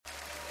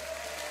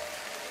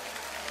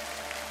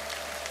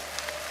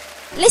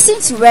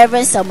Listen to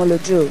Reverend Samuel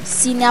Odro,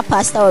 Senior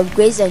Pastor of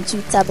Grace and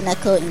Truth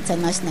Tabernacle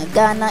International,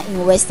 Ghana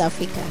in West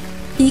Africa.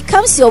 He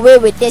comes your way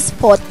with this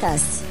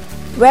podcast.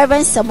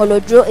 Reverend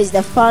Samuel Odro is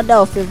the founder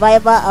of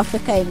Revival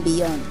Africa and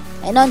Beyond,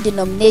 a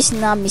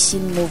non-denominational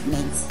mission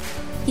movement.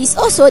 He's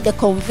also the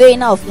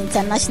convener of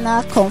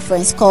international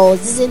conference called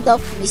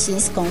Zinzendorf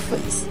Missions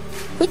Conference,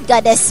 which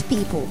gathers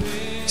people,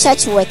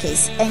 church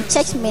workers, and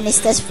church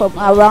ministers from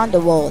around the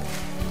world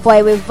for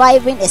a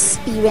reviving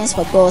experience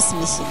for God's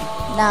mission.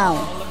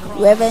 Now,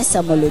 Reverend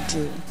Samuel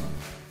Odro.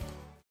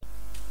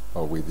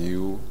 With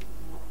you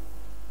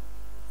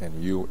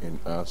and you in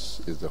us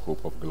is the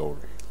hope of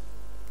glory.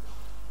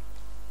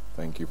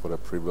 Thank you for the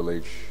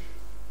privilege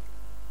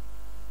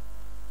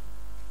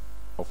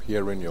of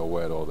hearing your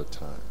word all the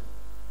time,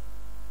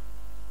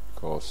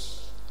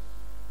 because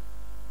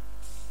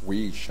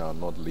we shall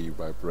not live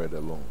by bread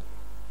alone,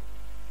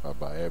 but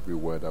by every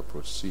word that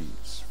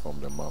proceeds from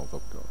the mouth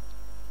of God.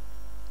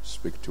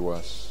 Speak to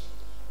us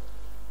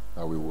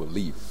that we will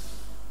live,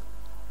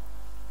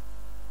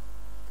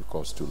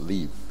 because to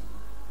live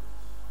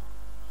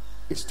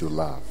is to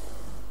love.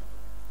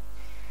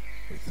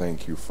 We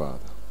thank you, Father.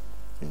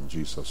 In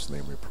Jesus'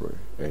 name we pray.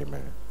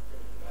 Amen.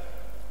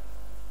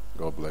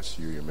 God bless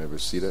you. You may be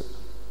seated.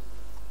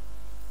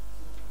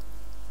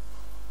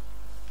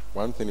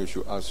 One thing you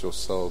should ask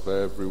yourself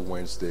every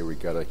Wednesday we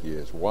gather here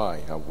is, why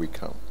have we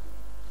come?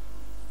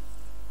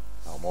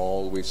 I'm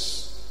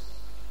always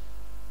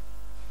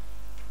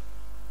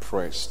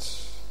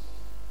pressed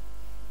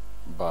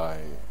by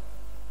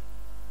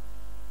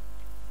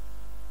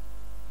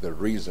the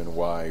reason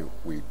why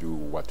we do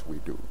what we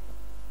do.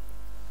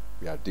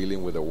 We are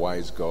dealing with a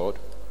wise God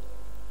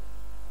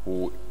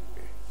who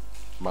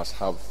must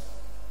have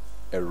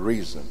a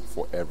reason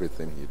for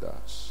everything he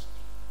does.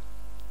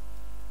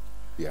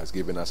 He has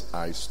given us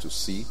eyes to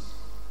see,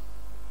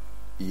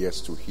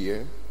 ears to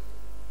hear,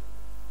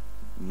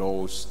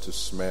 nose to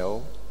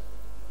smell,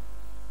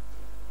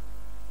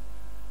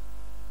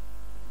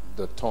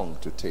 the tongue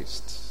to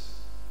taste.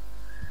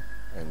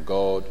 And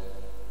God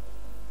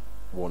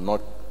will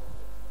not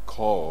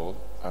call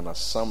an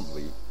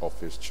assembly of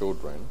his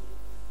children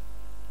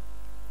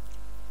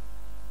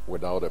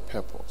without a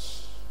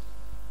purpose.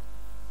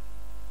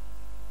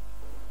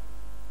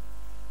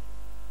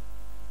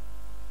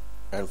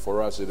 And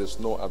for us, it is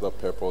no other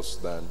purpose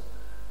than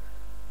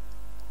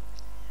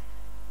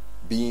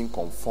being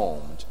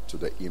conformed to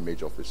the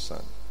image of his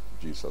Son,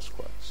 Jesus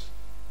Christ.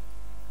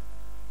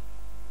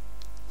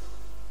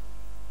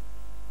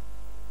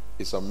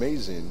 It's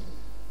amazing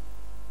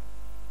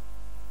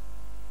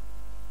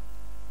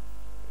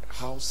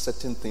how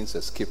certain things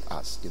escape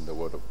us in the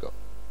Word of God.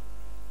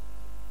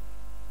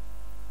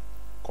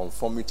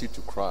 Conformity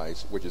to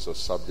Christ, which is a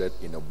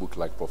subject in a book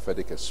like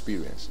Prophetic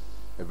Experience,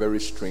 a very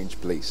strange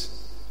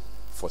place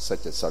for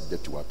such a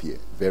subject to appear.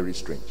 Very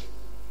strange.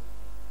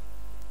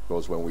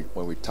 Because when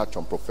we touch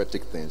on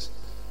prophetic things,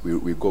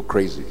 we go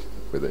crazy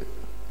with it.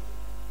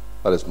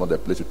 That is not a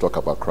place to talk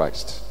about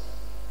Christ.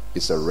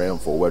 It's a realm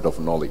for word of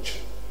knowledge,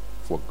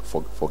 for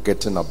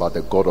forgetting about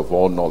the God of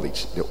all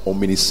knowledge, the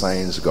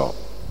omniscience God.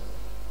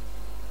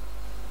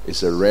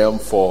 It's a realm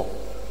for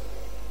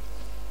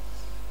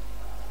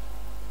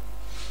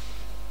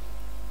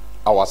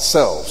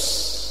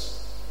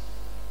ourselves,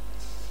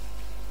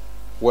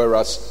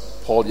 whereas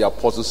Paul the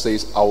Apostle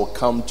says, I will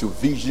come to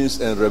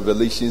visions and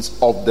revelations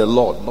of the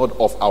Lord, not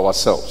of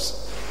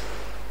ourselves.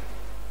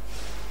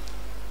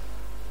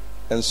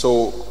 And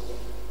so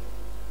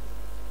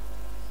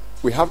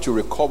we have to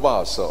recover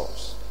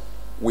ourselves.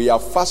 We are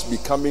fast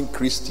becoming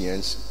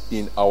Christians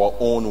in our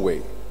own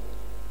way.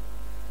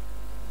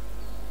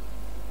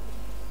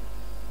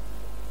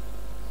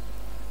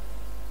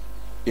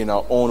 In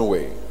our own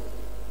way,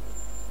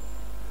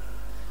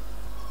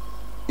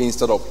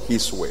 instead of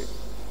his way.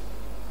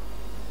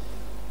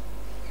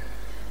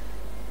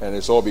 And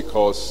it's all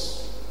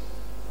because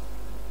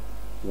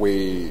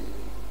we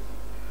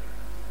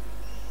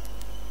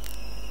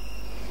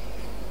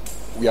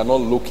are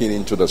not looking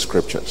into the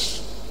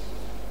scriptures.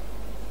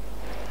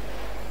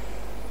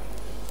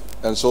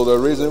 And so the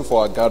reason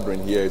for our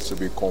gathering here is to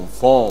be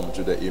conformed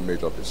to the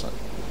image of the Son.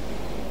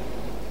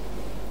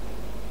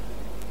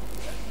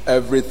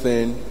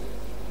 Everything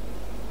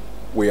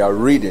we are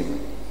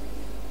reading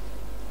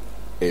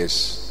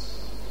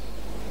is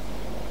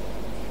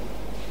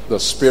the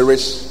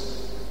Spirit's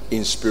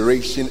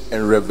inspiration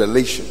and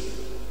revelation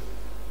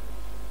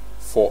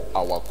for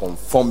our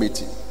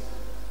conformity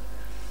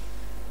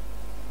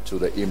to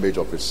the image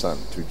of his Son,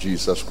 to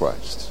Jesus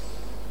Christ.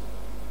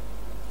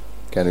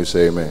 Can you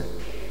say amen?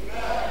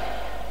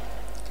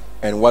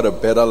 And what a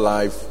better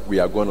life we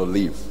are going to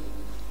live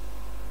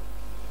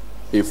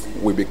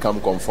if we become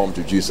conformed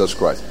to Jesus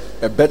Christ.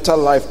 A better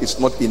life is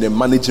not in a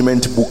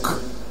management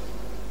book.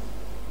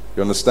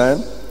 You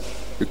understand?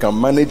 You can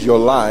manage your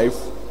life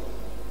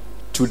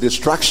to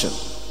distraction.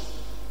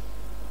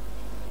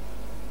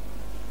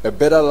 A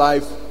better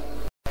life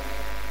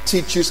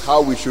teaches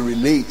how we should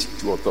relate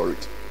to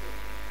authority.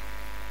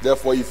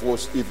 Therefore,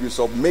 if you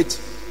submit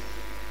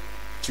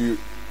to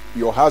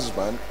your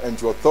husband and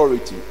to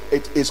authority,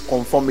 it is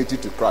conformity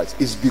to Christ.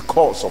 It's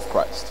because of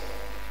Christ.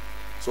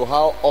 So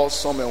how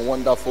awesome and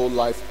wonderful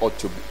life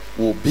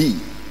will be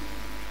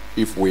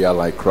if we are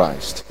like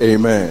Christ.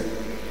 Amen.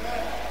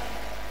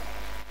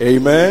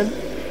 Amen.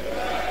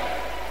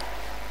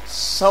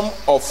 Some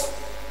of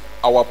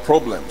our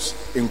problems,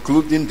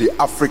 including the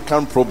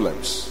African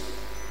problems,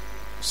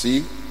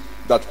 see,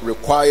 that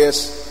requires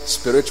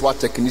spiritual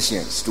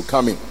technicians to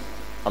come in.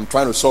 I'm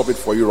trying to solve it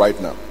for you right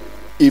now.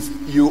 If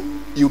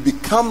you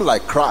become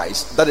like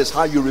Christ, that is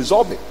how you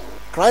resolve it.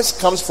 Christ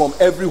comes from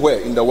everywhere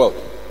in the world.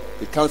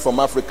 He comes from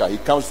Africa, he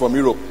comes from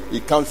Europe, he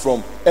comes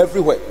from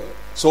everywhere.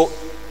 So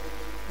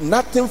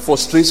nothing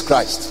frustrates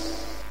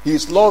Christ. He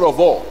is Lord of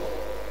all.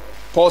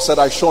 Paul said,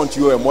 I show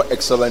unto you a more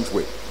excellent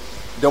way.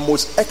 The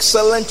most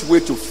excellent way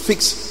to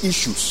fix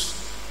issues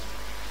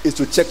is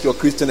to check your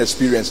Christian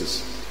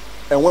experiences.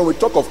 And when we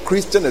talk of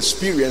Christian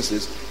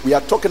experiences, we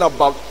are talking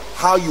about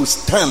how you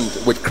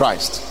stand with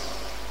Christ.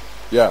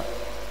 Yeah.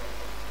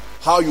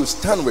 How you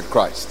stand with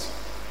Christ.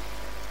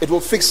 It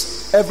will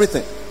fix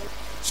everything.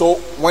 So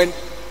when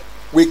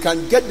we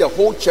can get the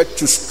whole church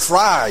to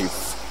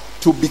strive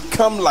to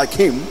become like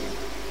him,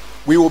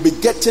 we will be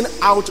getting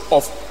out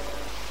of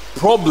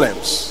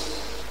problems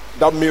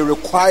that may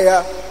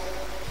require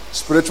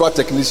spiritual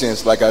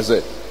technicians, like I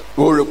said.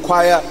 Will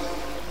require,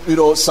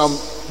 some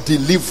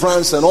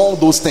deliverance and all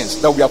those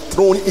things that we have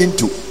thrown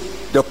into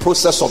the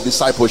process of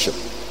discipleship.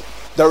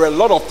 There are a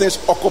lot of things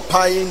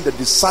occupying the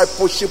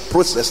discipleship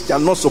process. They are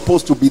not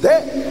supposed to be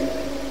there,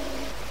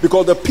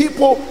 because the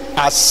people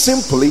are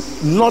simply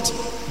not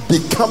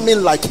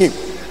becoming like him.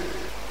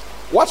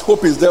 What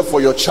hope is there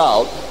for your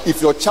child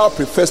if your child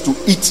prefers to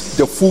eat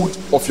the food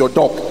of your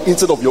dog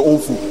instead of your own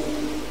food?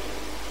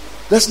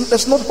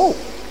 There's not hope.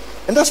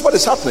 And that's what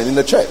is happening in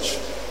the church.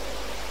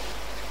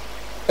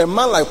 A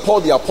man like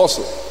Paul the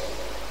Apostle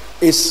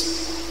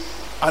is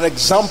an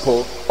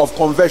example of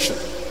conversion.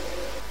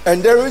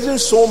 And there isn't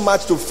so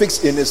much to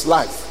fix in his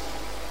life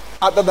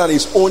other than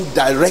his own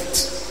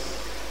direct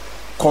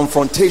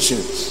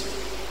confrontations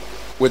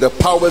with the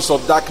powers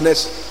of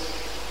darkness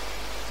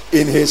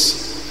in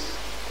his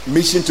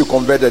mission to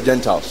convert the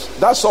Gentiles.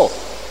 That's all.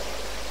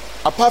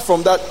 Apart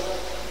from that,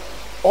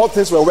 all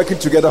things were working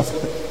together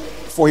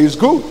for his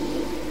good.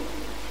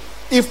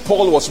 If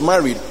Paul was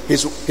married,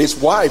 his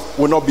wife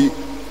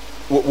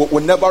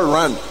would never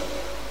run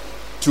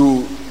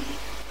to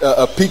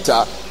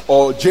Peter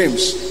or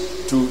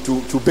James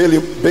to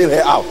bail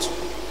her out.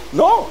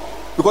 No,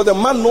 because the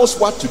man knows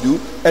what to do,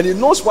 and he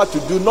knows what to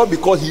do not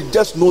because he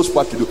just knows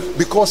what to do,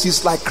 because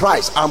he's like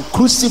Christ. I'm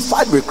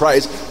crucified with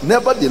Christ.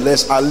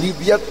 Nevertheless, I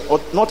live yet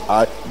not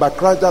I, but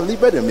Christ that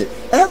liveth in me.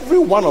 Every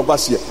one of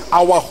us here,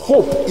 our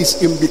hope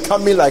is in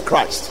becoming like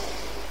Christ.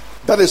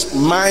 That is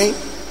my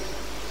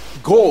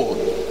goal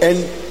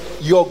and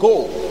your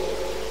goal.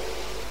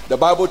 The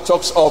Bible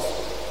talks of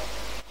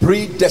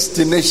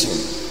predestination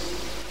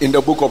in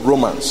the book of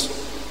Romans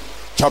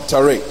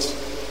chapter 8.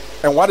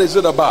 And what is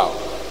it about?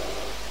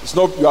 It's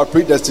not you are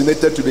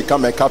predestinated to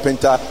become a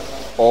carpenter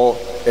or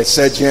a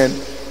surgeon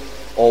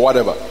or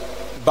whatever,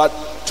 but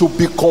to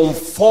be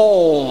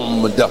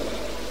conformed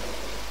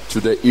to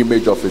the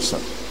image of his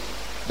son.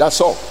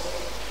 That's all.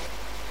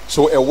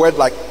 So a word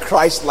like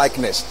Christ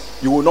likeness,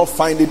 you will not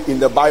find it in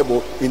the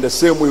Bible in the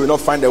same way you will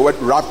not find the word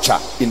rapture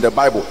in the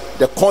Bible.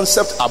 The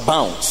concept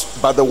abounds,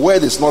 but the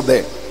word is not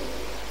there.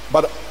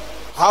 But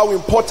how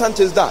important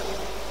is that?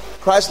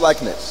 Christ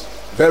likeness.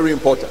 Very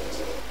important.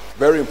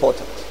 Very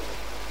important.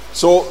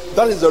 So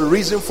that is the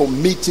reason for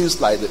meetings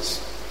like this.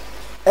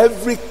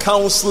 Every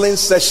counseling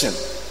session,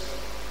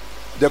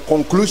 the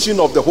conclusion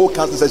of the whole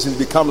counseling session is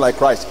become like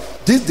Christ.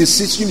 This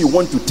decision you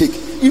want to take,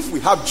 if we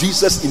have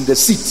Jesus in the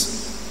seat,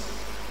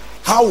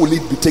 how will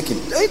it be taken?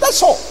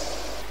 That's all.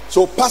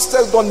 So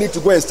pastors don't need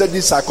to go and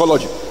study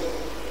psychology.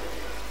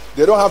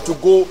 They don't have to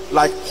go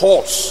like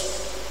horse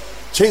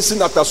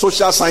chasing after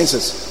social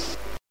sciences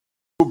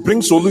to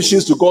bring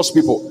solutions to God's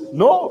people.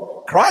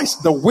 No,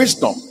 Christ, the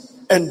wisdom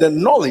and the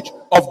knowledge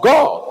of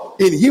God.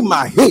 In him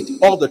I hid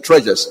all the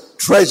treasures.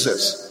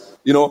 Treasures.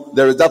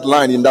 There is that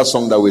line in that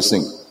song that we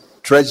sing.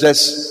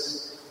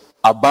 Treasures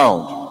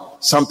abound.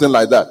 Something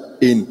like that.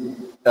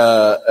 In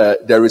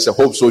There Is a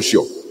Hope So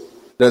Sure.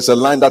 There's a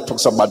line that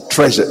talks about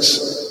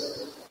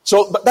treasures.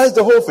 So, but that's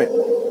the whole thing.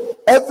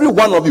 Every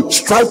one of you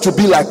strive to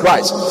be like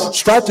Christ. I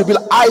strive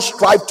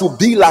to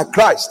be like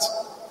Christ.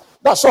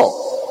 That's all.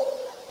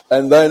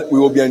 And then we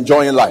will be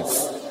enjoying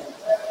life.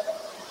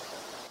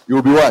 You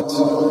will be what?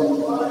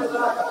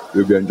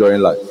 You will be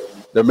enjoying life.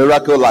 The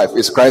miracle life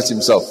is Christ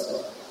himself.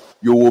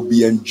 You will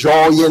be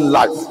enjoying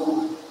life.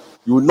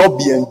 You will not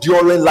be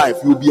enduring life.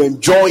 You will be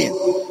enjoying.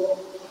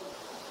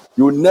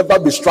 You will never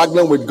be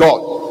struggling with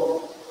God.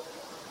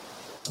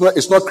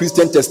 It's not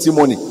Christian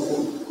testimony.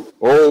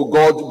 Oh,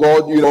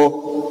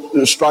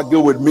 God,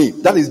 struggle with me.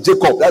 That is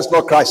Jacob. That's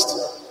not Christ.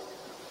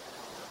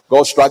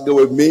 God struggled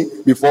with me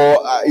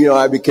before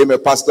I became a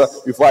pastor,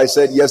 before I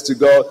said yes to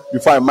God,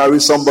 before I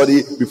married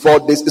somebody, before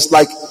this. It's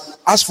like,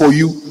 as for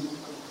you,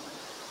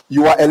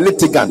 you are a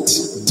litigant,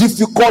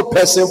 difficult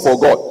person for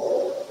God.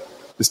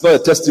 It's not a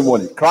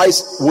testimony.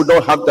 Christ would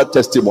not have that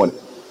testimony.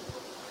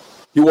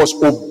 He was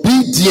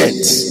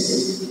obedient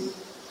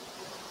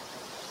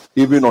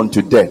even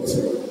unto death,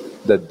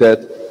 the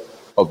death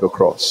of the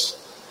cross.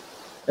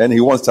 And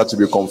he wants that to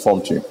be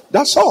conformed to him.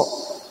 That's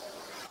all.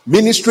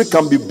 Ministry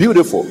can be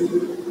beautiful.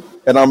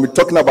 And I'm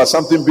talking about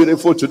something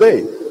beautiful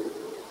today.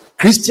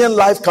 Christian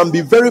life can be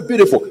very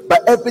beautiful,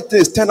 but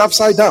everything is turned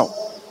upside down.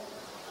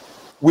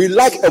 We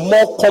like a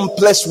more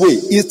complex way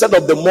instead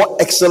of the more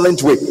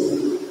excellent way.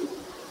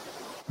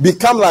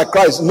 Become like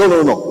Christ.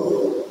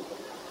 No.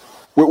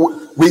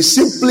 We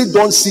simply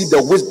don't see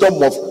the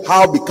wisdom of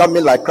how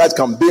becoming like Christ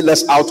can bail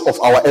us out of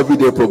our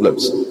everyday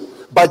problems.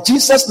 But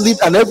Jesus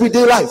lived an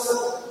everyday life.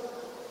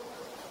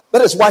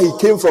 That is why he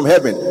came from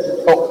heaven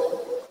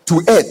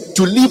to earth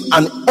to live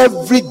an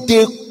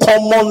everyday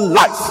common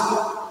life.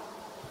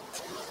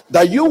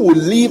 That you will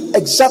live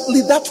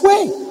exactly that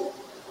way.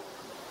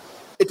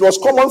 It was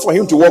common for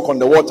him to walk on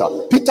the water.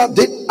 Peter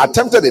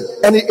attempted it,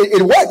 and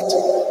it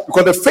worked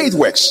because the faith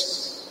works.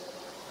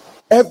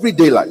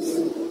 Everyday life.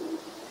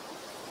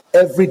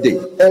 Every day,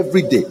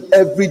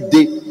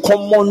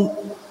 common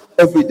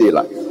everyday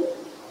life.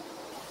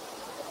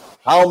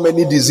 How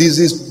many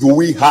diseases do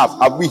we have?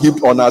 Have we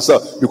heaped on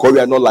ourselves because we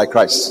are not like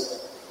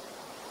Christ?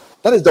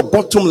 That is the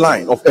bottom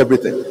line of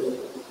everything.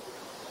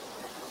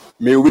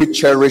 May we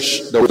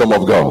cherish the wisdom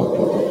of God.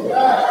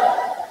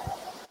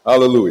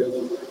 Hallelujah.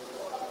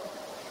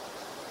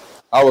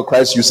 How will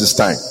Christ use his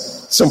time?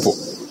 Simple.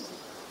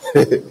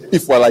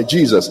 If we're like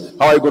Jesus,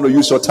 how are you going to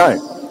use your time?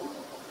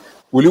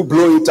 Will you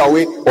blow it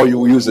away or you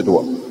will use it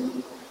well?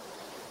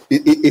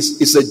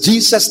 It's a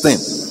Jesus thing.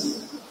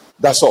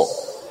 That's all.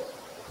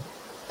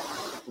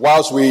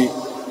 Whilst we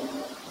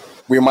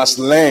must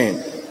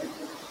learn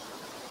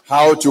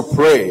how to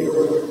pray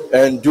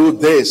and do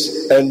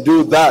this and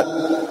do that.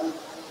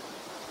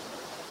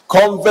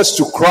 Converts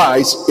to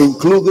Christ,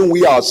 including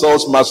we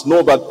ourselves, must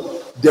know that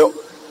the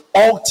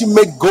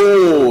ultimate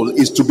goal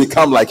is to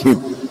become like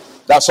him.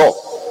 That's all.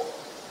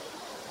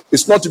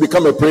 It's not to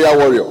become a prayer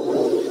warrior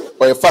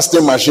or a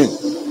fasting machine,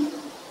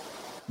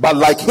 but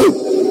like him.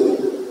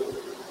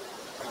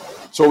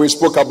 So we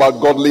spoke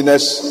about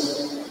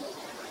godliness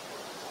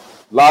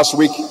last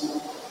week.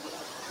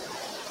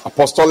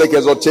 Apostolic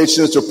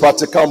exhortations to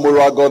practical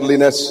moral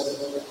godliness.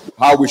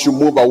 How we should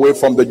move away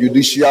from the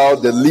judicial,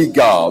 the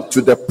legal,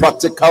 to the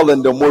practical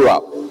and the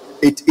moral.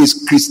 It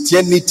is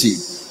Christianity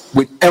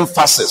with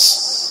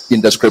emphasis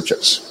in the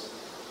scriptures.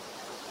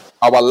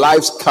 Our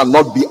lives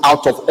cannot be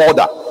out of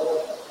order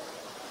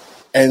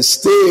and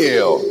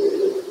still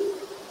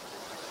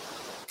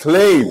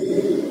claim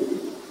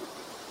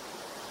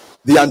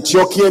the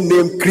Antiochian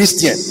name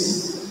Christian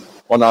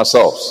on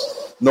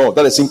ourselves. No,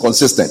 that is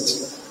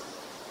inconsistent.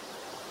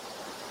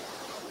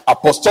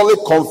 Apostolic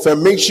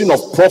confirmation of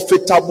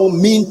profitable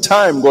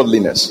meantime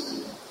godliness.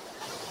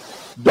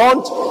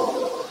 Don't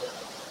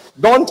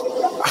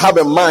have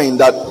a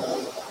mind that,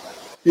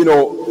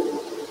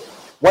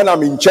 when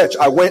I'm in church,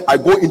 I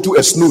go into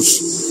a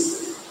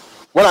snooze.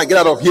 When I get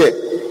out of here,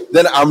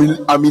 then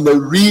I'm in a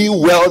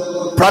real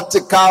world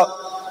practical.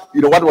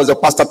 What was the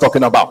pastor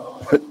talking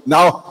about?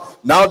 now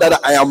that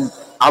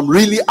I'm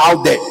really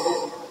out there.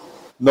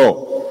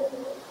 No,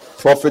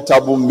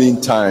 profitable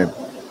meantime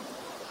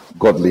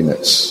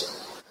godliness.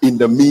 In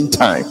the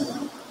meantime,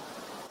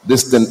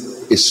 this thing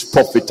is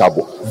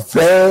profitable,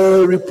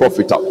 very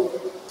profitable.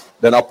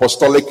 Then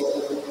apostolic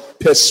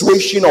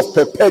persuasion of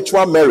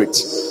perpetual merit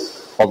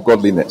of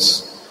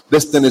godliness.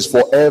 This thing is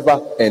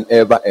forever and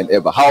ever and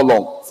ever. How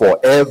long?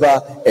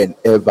 Forever and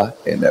ever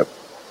and ever.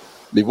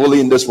 If only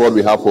in this world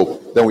we have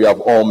hope, then we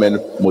have all men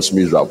most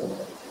miserable.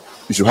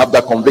 You should have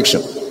that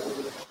conviction.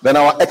 Then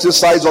our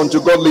exercise unto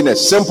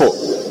godliness, simple.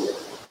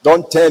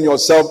 Don't turn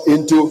yourself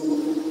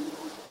into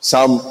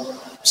some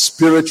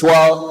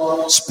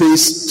spiritual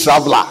space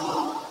traveler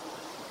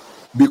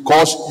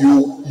because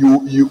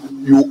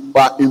you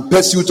are in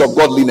pursuit of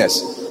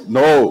godliness.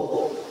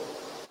 No.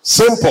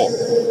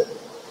 Simple.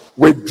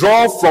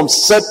 Withdraw from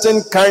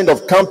certain kind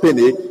of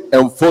company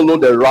and follow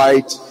the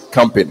right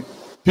company.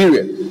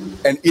 Period.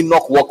 And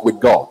Enoch walked with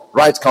God.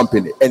 Right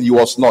company. And he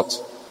was not.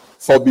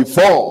 For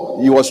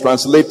before he was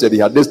translated, he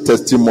had this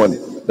testimony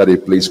that he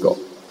pleased God.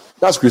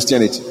 That's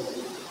Christianity.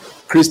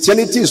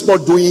 Christianity is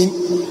not doing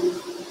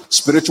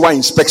spiritual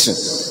inspection.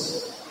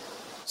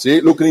 See,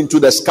 looking into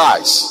the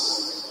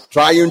skies,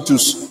 trying to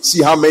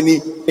see how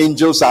many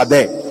angels are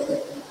there,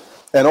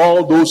 and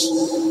all those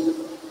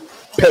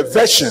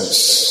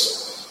perversions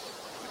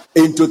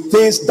into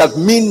things that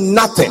mean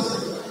nothing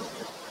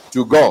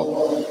to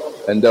God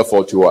and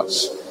therefore to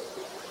us.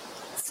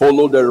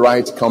 Follow the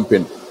right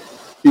company.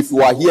 If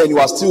you are here and you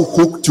are still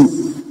hooked to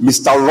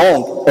Mr.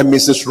 Wrong and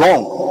Mrs.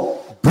 Wrong,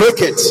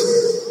 break it.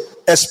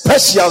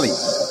 Especially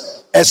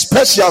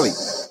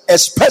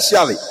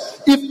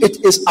if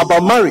it is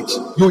about marriage,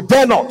 you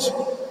dare not.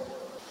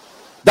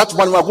 That's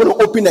when we are going to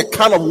open a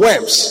can of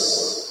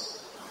worms.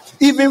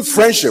 Even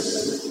friendship,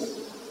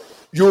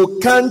 you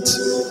can't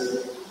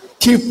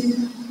keep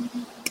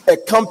a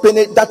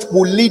company that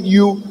will lead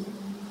you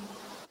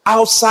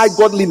outside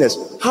godliness,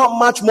 how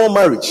much more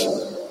marriage?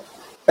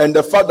 And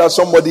the fact that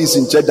somebody is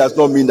in church does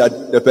not mean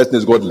that the person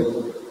is godly.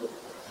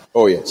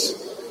 Oh yes.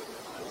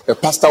 A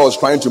pastor was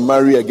trying to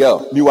marry a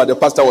girl. Meanwhile, the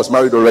pastor was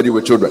married already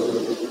with children.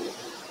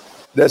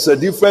 There's a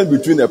difference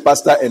between a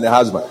pastor and a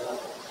husband.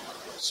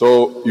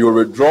 So you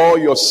withdraw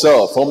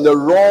yourself from the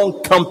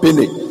wrong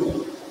company.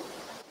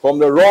 From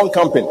the wrong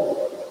company.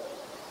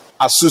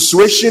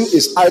 Association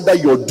is either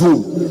your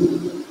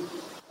doom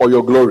or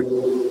your glory.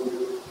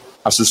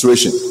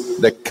 Association.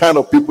 The kind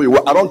of people you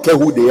are, I don't care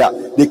who they are.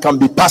 They can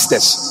be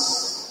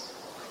pastors.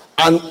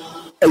 And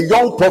a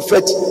young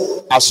prophet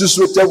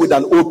associated with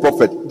an old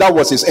prophet, that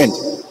was his end.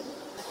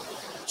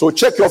 So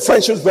check your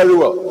friendships very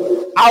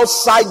well.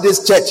 Outside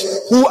this church,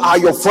 who are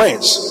your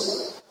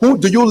friends? Who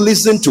do you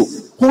listen to?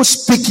 Who's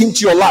speaking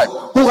to your life?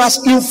 Who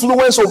has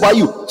influence over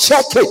you?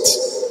 Check it.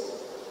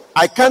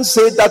 I can't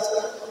say that,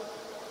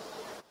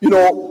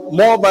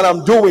 more than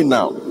I'm doing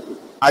now.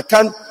 I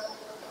can't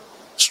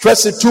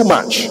stress it too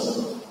much.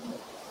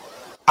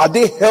 Are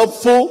they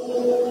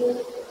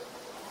helpful?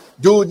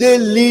 Do they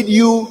lead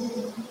you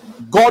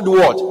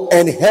Godward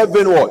and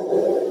heavenward?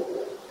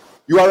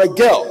 You are a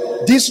girl.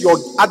 These your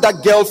other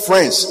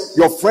girlfriends,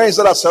 your friends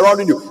that are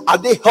surrounding you, are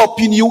they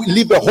helping you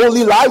live a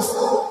holy life?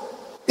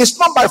 It's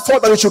not by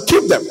fault that you should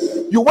keep them.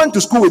 You went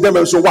to school with them,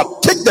 and so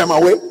what? Take them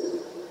away.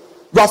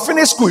 You have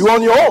finished school. You're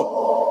on your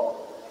own.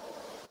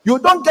 You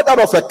don't get out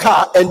of a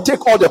car and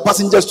take all the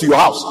passengers to your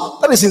house.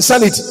 That is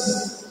insanity.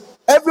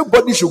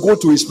 Everybody should go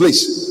to his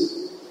place.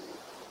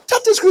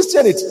 That is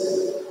Christianity.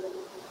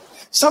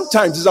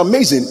 Sometimes it's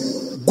amazing.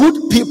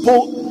 Good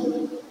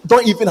people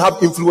don't even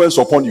have influence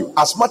upon you.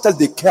 As much as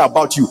they care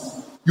about you,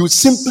 you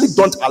simply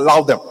don't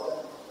allow them.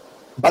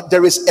 But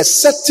there is a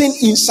certain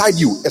inside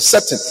you,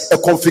 a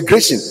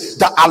configuration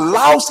that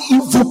allows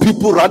evil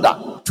people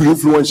rather to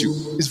influence you.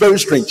 It's very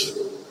strange.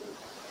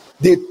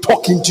 They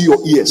talk into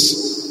your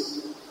ears.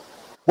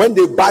 When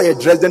they buy a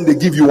dress, then they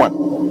give you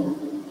one.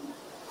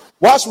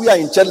 Whilst we are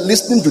in church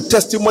listening to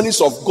testimonies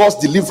of God's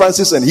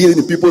deliverances and healing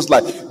in people's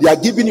life, they are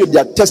giving you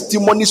their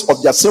testimonies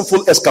of their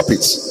sinful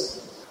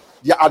escapades,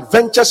 their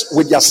adventures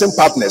with their sin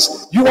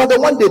partners. You are the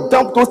one they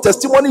dump those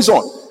testimonies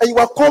on, and you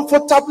are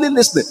comfortably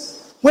listening.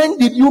 When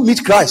did you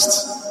meet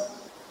Christ?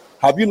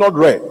 Have you not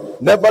read?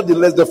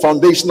 Nevertheless, the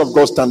foundation of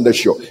God standeth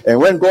sure. And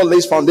when God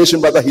lays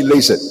foundation, brother, he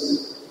lays it.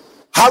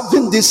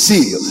 Having this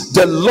seal,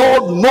 the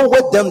Lord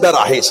knoweth them that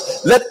are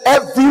his. Let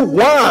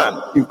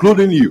everyone,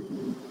 including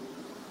you,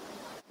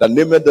 that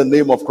nameth the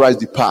name of Christ,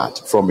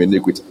 depart from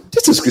iniquity.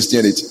 This is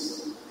Christianity.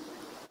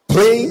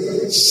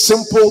 Plain,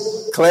 simple,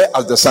 clear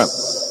as the sun.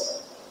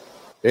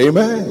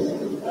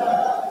 Amen.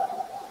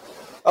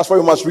 That's why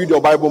you must read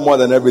your Bible more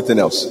than everything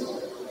else.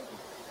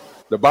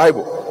 The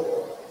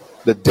Bible,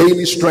 the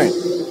daily strength.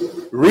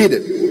 Read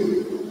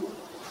it.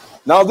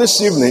 Now this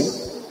evening,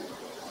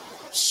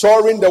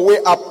 soaring the way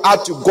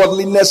up to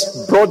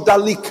godliness,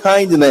 brotherly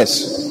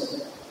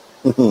kindness.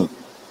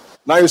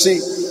 Now you see,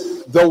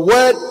 the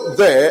word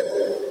there,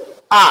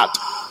 art,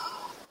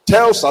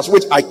 tells us,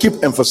 which I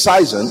keep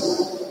emphasizing,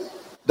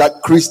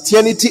 that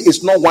Christianity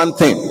is not one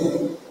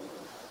thing.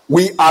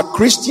 We are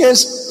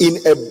Christians in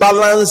a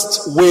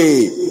balanced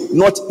way,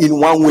 not in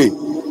one way.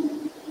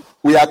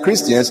 We are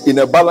Christians in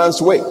a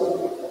balanced way.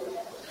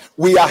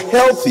 We are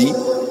healthy,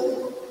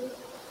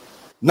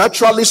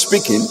 naturally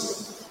speaking,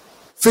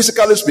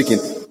 physically speaking,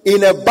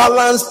 in a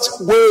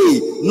balanced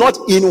way, not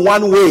in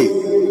one way.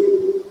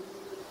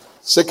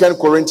 2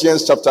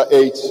 Corinthians chapter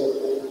 8,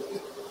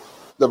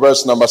 the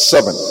verse number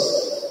 7.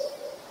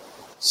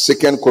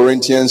 2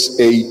 Corinthians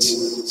 8,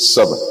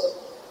 7.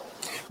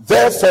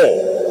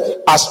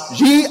 Therefore, as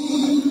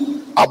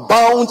ye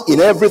abound in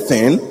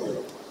everything,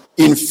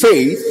 in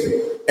faith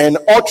and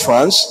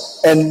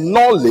utterance and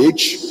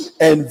knowledge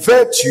and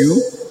virtue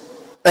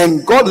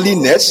and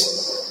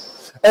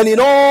godliness, and in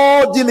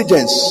all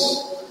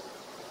diligence,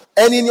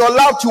 and in your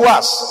love to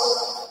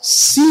us,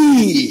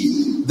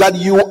 see that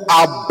you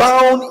are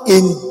bound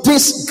in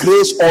this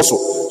grace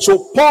also.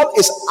 So Paul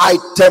is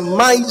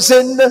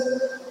itemizing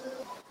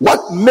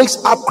what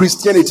makes up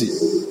Christianity.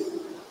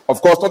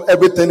 Of course, not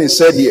everything is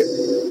said here,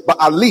 but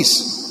at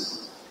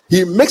least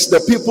he makes the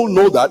people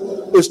know that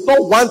it's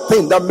not one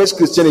thing that makes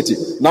Christianity.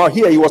 Now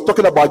here he was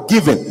talking about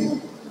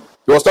giving.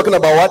 He was talking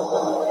about what?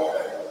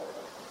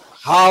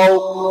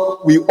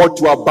 How we ought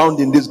to abound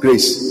in this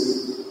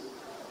grace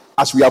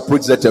as we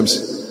approach the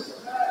terms.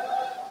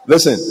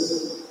 Listen,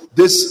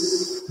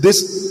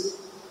 this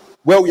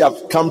where we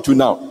have come to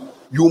now,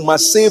 you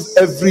must save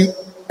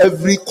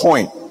every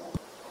coin.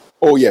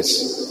 Oh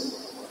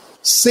yes,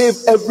 save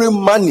every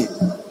money.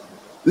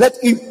 Let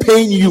it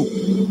pain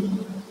you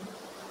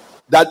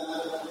that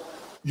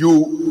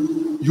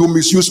you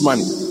misuse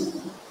money.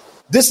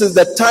 This is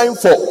the time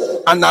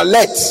for an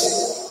alert,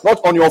 not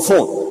on your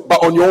phone,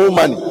 but on your own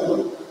money.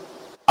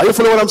 Are you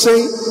following what I'm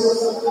saying?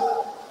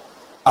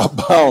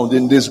 Abound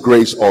in this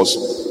grace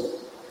also.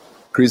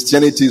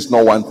 Christianity is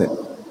not one thing.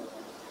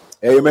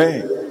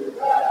 Amen.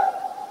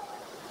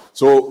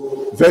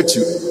 So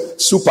virtue,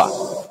 super,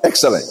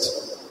 excellent.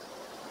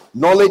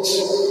 Knowledge,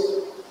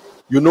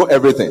 You know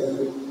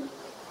everything.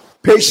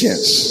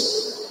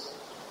 Patience,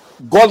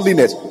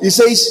 godliness. He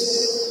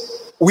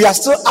says, we are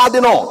still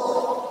adding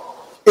on.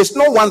 It's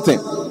not one thing.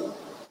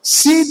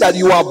 See that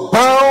you are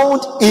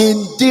bound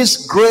in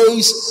this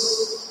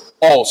grace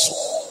also.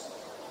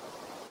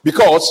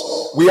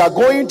 Because we are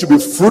going to be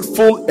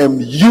fruitful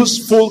and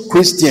useful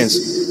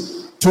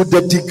Christians to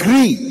the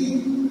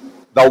degree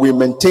that we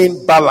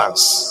maintain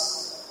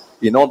balance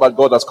in all that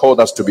God has called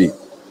us to be.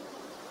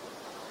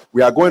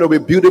 We are going to be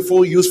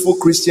beautiful, useful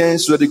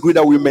Christians to the degree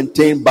that we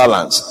maintain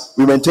balance.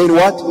 We maintain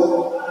what?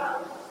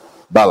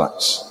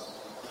 Balance.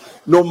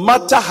 No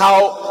matter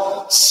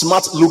how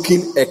smart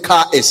looking a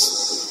car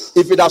is,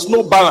 if it has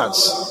no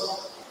balance,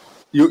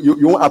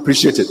 you won't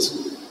appreciate it.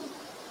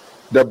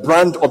 The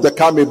brand of the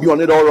car may be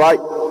on it all right.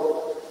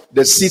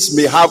 The seats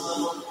may have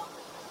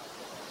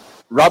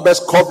rubbers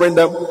covering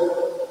them.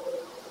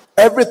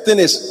 Everything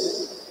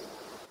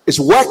is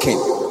working.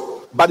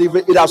 But if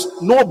it has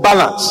no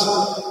balance,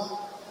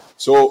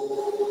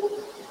 so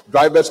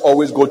drivers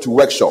always go to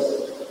workshop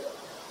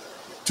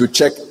to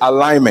check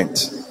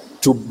alignment,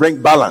 to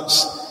bring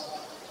balance.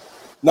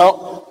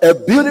 Now, a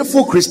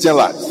beautiful Christian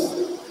life,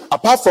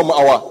 apart from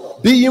our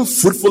being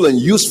fruitful and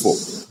useful,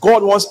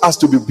 God wants us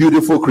to be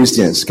beautiful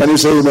Christians. Can you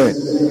say amen?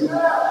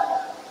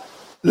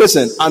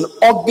 Listen, an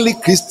ugly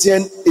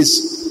Christian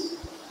is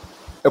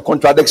a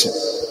contradiction.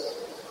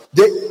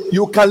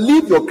 You can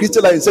live your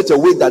Christian life in such a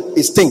way that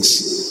it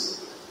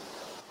stinks.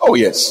 Oh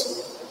yes.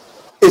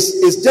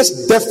 It's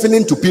just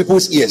deafening to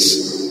people's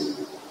ears.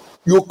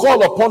 You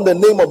call upon the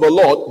name of the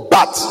Lord,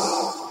 but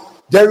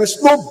there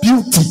is no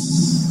beauty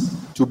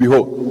to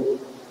behold.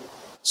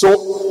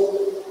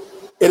 So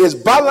it is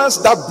balance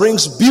that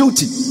brings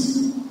beauty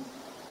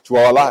to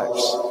our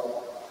lives.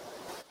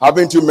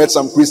 Haven't you met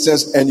some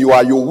Christians and you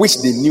wish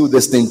they knew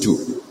this thing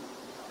too?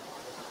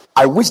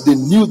 I wish they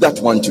knew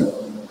that one too.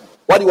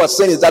 What you are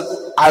saying is that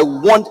I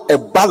want a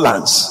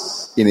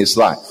balance in his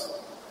life.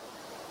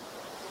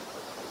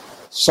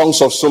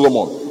 Songs of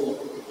Solomon,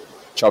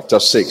 chapter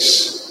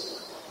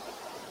 6.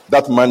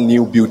 That man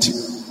knew beauty.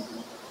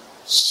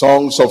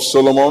 Songs of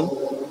Solomon,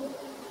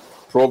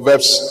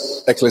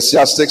 Proverbs,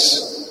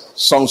 Ecclesiastes,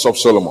 Songs of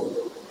Solomon,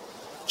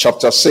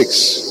 chapter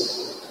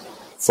 6,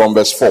 from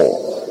verse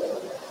 4.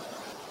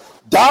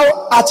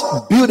 Thou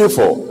art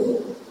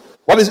beautiful.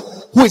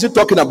 Who is it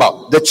talking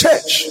about? The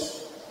church,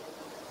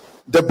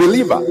 the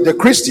believer, the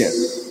Christian.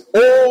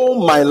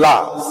 Oh, my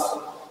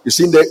love. You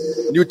see in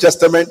the New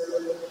Testament,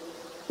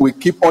 we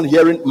keep on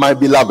hearing, my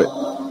beloved.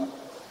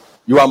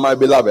 You are my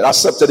beloved,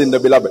 accepted in the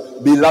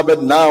beloved.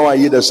 Beloved, now are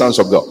ye the sons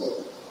of God.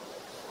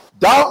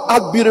 Thou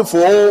art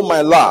beautiful, oh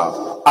my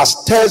love, as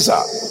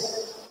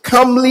Tirzah,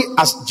 comely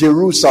as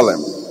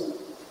Jerusalem,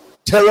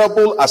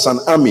 terrible as an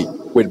army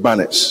with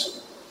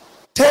banners.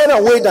 Turn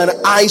away thine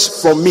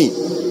eyes from me,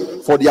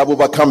 for they have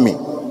overcome me.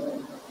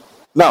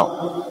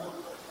 Now,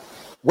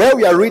 where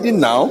we are reading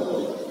now,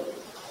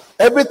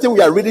 everything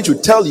we are reading to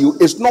tell you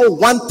is not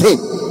one thing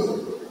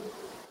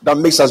that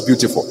makes us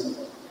beautiful.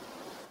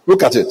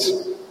 Look at it.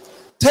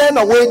 Turn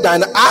away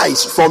thine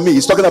eyes from me.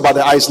 He's talking about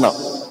the eyes now.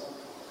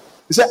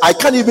 He said, I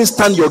can't even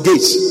stand your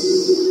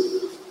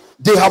gaze.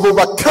 They have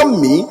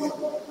overcome me.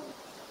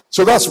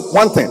 So that's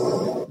one thing.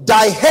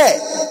 Thy hair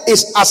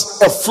is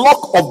as a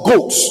flock of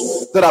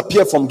goats that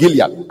appear from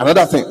Gilead.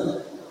 Another thing.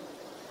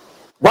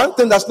 One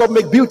thing does not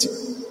make beauty.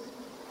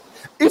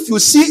 If you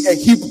see a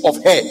heap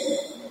of hair,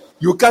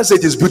 you can't say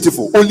it is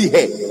beautiful. Only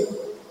hair.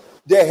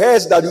 The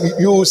hairs that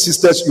you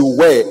sisters you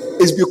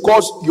wear is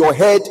because your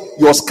head,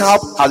 your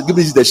scalp has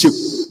given you the shape.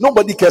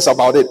 Nobody cares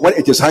about it when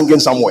it is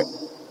hanging somewhere.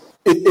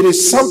 It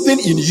is something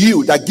in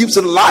you that gives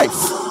it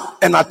life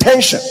and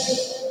attention.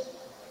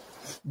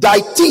 Thy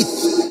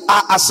teeth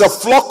are as a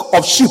flock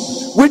of sheep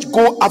which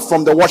go up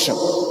from the washing.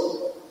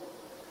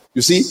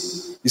 You see,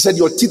 he said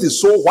your teeth is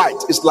so white,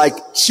 it's like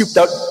sheep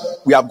that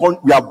we have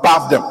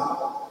bathed them.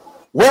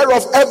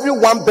 Whereof every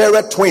one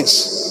beareth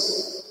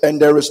twins,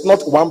 and there is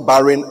not one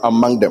barren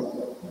among them.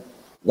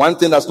 One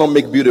thing does not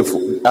make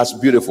beautiful as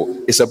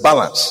beautiful is a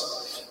balance.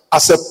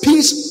 As a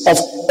piece of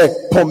a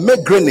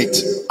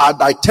pomegranate are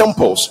thy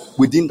temples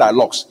within thy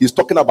locks. He's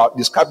talking about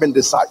describing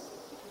this side.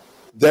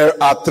 There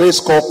are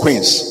 80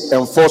 queens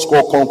and 80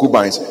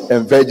 concubines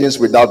and virgins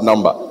without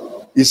number.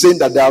 He's saying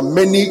that there are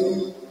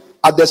many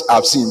others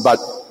I've seen, but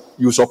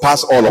you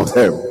surpass all of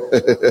them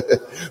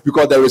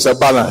because there is a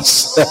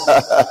balance.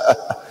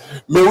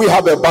 May we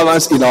have a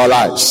balance in our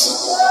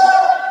lives.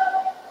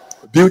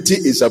 Beauty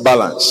is a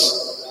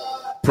balance.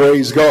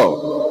 Praise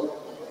God.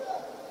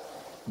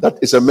 That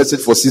is a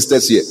message for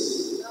sisters here.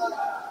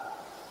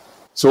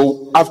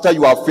 So after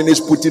you have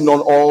finished putting on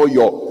all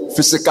your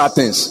physical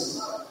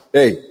things,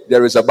 hey,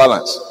 there is a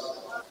balance.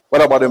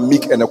 What about a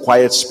meek and a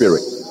quiet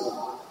spirit,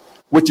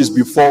 which is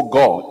before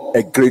God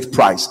a great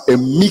price? A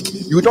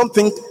meek, you don't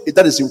think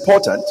that is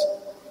important?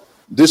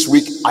 This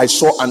week I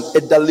saw an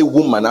elderly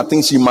woman, I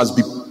think she must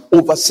be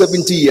over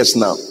 70 years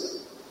now,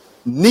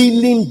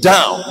 kneeling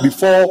down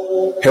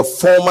before her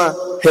former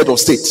head of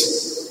state.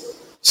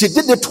 She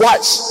did it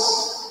twice.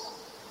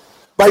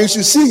 But you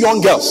should see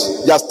young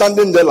girls, they are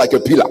standing there like a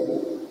pillar.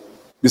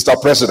 Mr.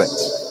 President,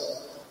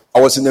 I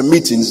was in a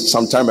meeting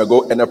some time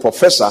ago, and a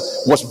professor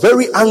was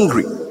very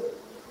angry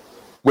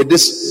with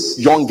this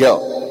young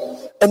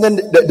girl. And then,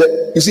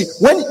 you see,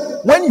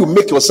 when you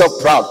make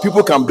yourself proud,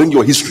 people can bring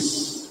your history.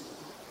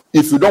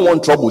 If you don't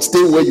want trouble,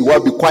 stay where you are,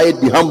 be quiet,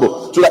 be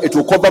humble, so that it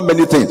will cover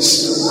many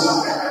things.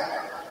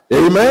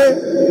 Amen.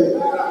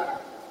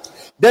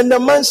 Then the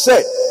man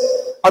said,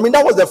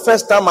 that was the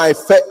first time I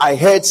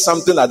heard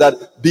something like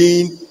that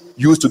being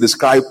used to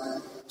describe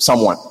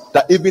someone.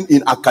 That even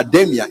in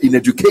academia, in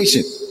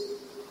education,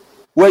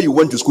 where you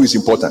went to school is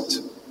important.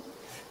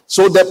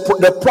 So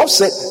the prof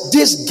said,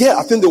 this girl,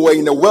 I think they were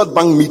in a World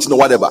Bank meeting or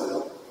whatever.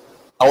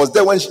 I was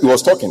there when he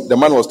was talking. The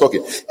man was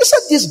talking. He said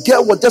this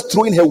girl was just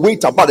throwing her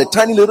weight about, a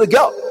tiny little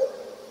girl.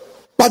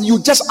 But you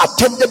just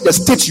attended the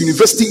state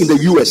university in the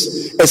US,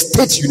 a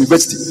state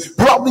university.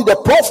 Probably the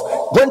prof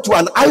went to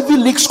an Ivy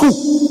League school.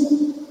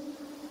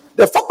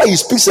 The fact that he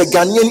speaks a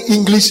Ghanaian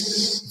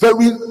English,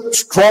 very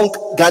strong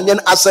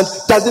Ghanaian accent,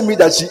 doesn't mean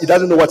that he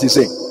doesn't know what he's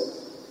saying.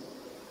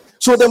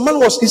 So the man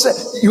he said,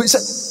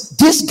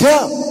 this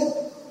girl,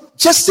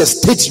 just a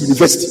state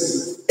university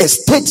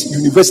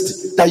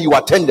that you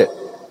attended,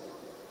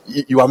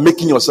 you are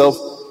making yourself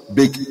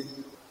big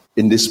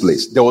in this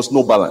place. There was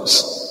no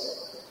balance.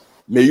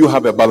 May you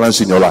have a balance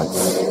in your life.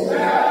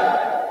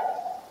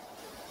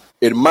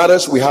 It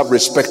matters we have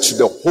respect to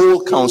the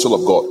whole counsel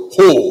of God.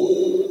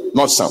 Whole,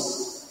 not some.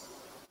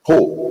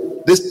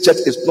 Whole. This church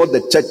is not the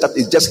church that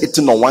is just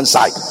hitting on one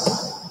side.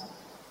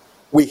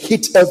 We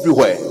hit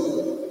everywhere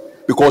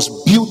because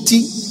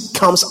beauty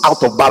comes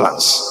out of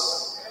balance.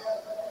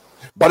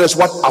 But it's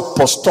what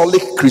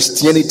apostolic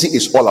Christianity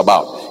is all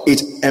about.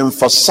 It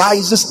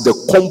emphasizes the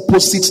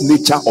composite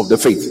nature of the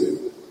faith,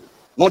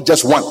 not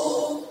just one.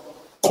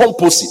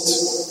 Composite,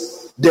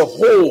 the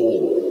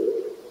whole.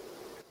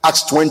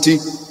 Acts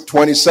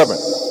 20:27.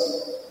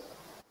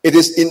 It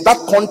is in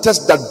that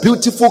context that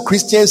beautiful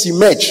Christians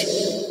emerge.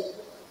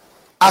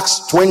 Acts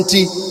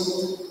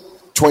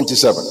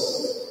 20:27.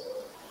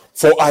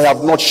 For I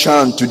have not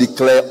shunned to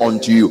declare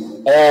unto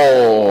you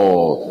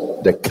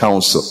all the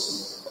counsel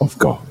of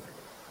God.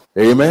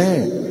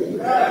 Amen.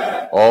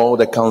 All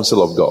the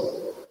counsel of God.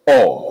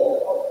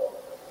 All.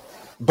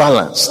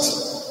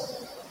 Balanced.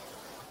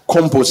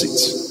 Composite.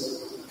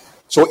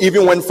 So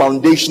even when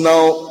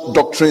foundational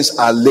doctrines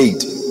are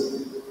laid,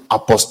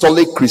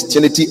 apostolic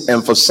Christianity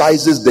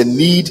emphasizes the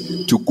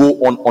need to go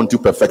on unto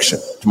perfection,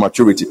 to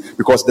maturity,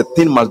 because the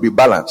thing must be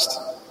balanced.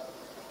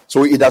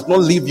 So it does not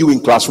leave you in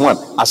class 1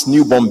 as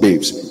newborn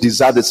babes.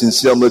 Desire the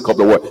sincere milk of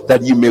the word,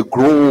 that you may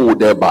grow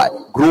thereby,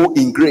 grow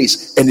in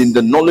grace and in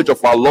the knowledge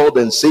of our Lord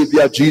and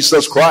Savior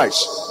Jesus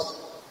Christ.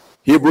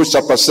 Hebrews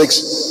chapter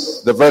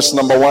 6, the verse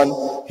number 1,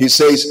 he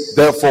says,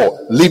 therefore,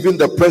 leaving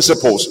the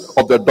principles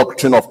of the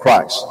doctrine of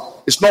Christ.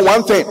 It's not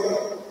one thing.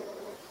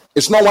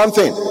 It's not one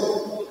thing.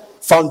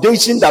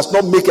 Foundation does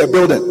not make a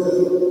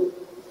building,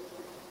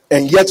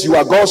 and yet you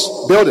are God's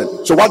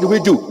building. So what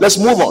do? Let's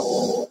move on.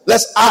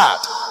 Let's add.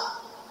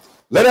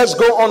 Let us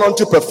go on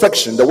unto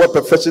perfection. The word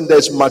perfection there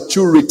is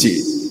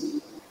maturity,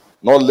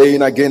 not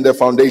laying again the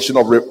foundation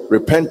of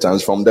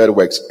repentance from dead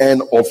works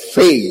and of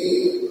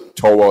faith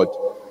toward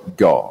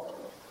God.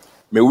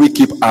 May we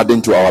keep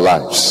adding to our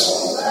lives.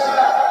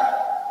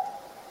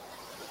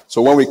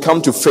 So when we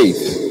come to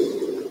faith,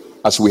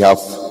 as we have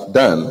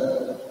done,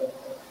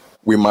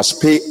 we must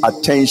pay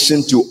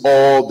attention to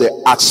all the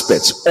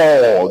aspects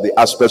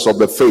of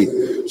the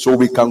faith, so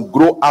we can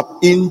grow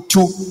up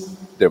into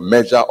the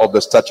measure of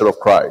the stature of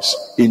Christ,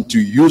 into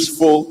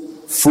useful,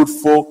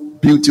 fruitful,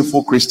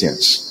 beautiful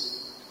Christians.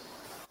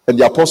 And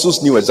the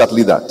apostles knew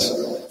exactly that.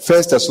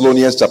 1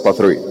 Thessalonians chapter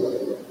 3.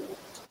 1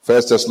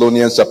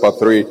 Thessalonians chapter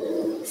 3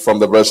 from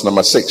the verse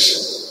number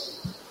 6.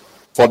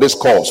 For this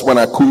cause, when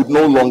I could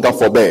no longer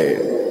forbear,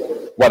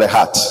 what a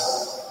heart.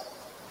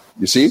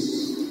 You see,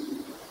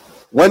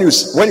 when you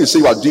say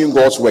you are doing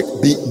God's work,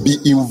 be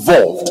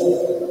involved.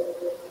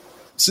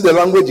 See the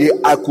language here.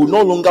 I could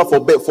no longer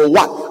forbear. For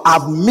what?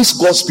 I've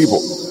missed God's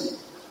people.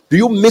 Do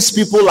you miss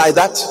people like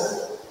that?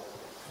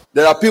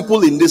 There are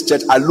people in this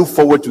church, I look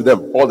forward to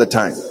them all the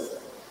time.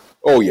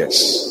 Oh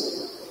yes.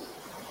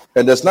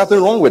 And there's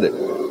nothing wrong with it.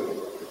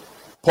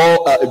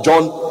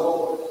 John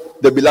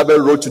the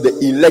beloved wrote to the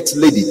elect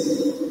lady,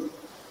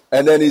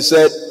 and then he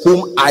said,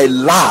 whom I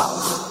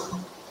love.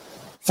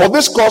 For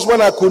this cause,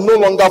 when I could no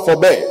longer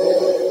forbear,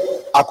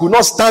 I could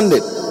not stand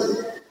it,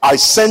 I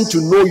sent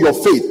to know your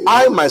faith.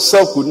 I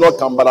myself could not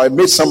come, but I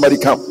made somebody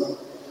come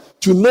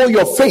to know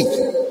your faith,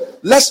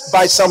 lest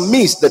by some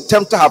means the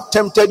tempter have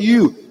tempted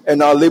you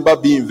and our labor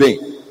be in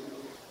vain.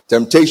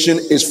 Temptation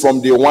is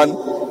from day 1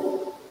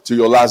 to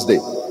your last day.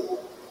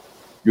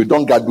 You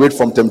don't graduate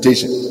from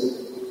temptation.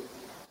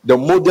 The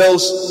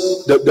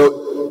models,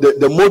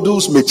 the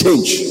modules may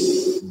change,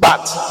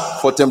 but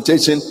for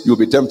temptation you'll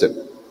be tempted.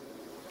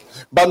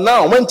 But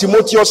now, when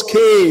Timotheus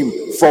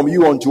came from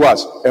you unto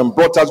us and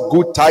brought us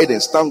good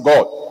tidings, thank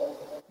God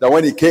that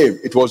when he came,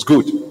 it was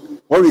good.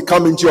 When we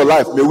come into your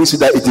life, may we see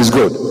that it is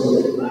good.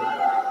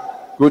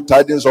 Good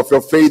tidings of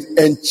your faith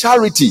and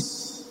charity.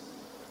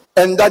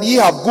 and that ye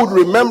have good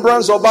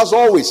remembrance of us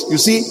always. You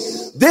see,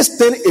 this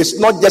thing is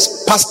not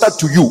just pastor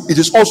to you, it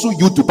is also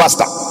you to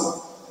pastor.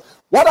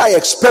 What I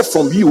expect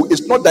from you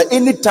is not that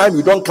anytime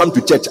you don't come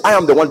to church, I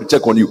am the one to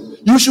check on you.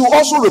 You should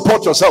also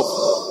report yourself.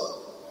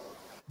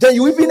 Then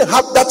you even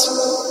have that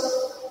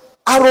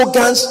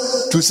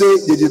arrogance to say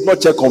they did not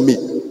check on me.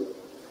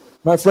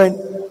 My friend,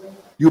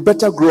 you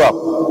better grow up.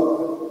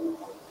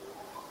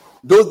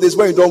 Those days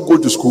when you don't go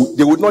to school,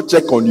 they will not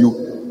check on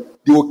you.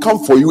 They will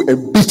come for you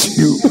and beat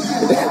you.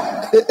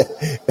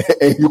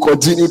 And you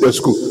continue the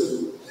school.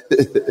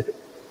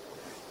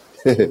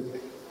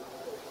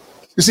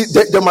 You see,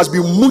 there must be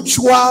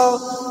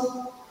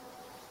mutual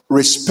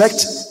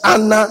respect,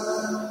 honor,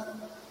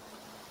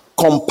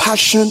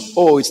 compassion.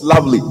 Oh, it's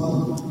lovely.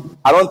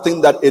 I don't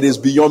think that it is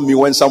beyond me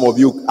when some of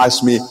you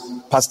ask me,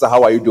 Pastor,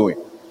 how are you doing?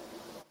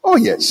 Oh,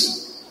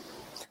 yes.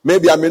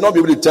 Maybe I may not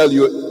be able to tell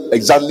you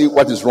exactly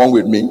what is wrong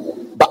with me,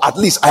 but at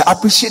least I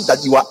appreciate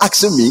that you are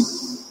asking me,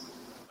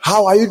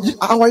 how are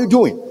you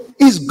doing?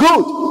 It's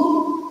good.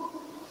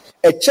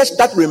 A church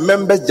that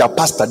remembers their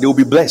pastor, they will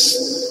be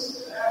blessed.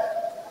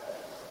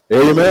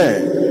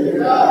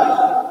 Amen.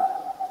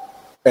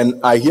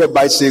 And I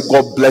hereby say,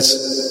 God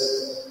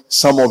bless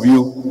some of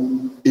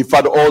you, in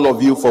fact, all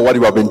of you, for what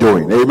you have been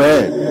doing.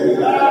 Amen.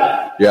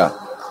 Yeah.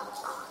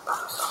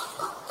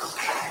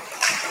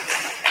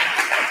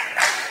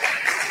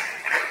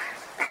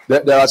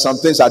 There are some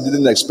things I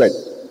didn't expect,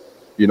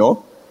 you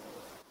know,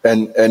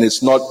 and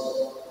it's not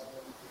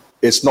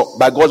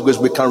by God's grace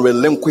we can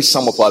relinquish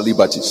some of our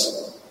liberties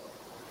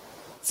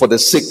for the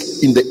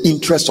sake, in the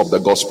interest of the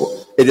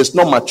gospel. It is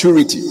not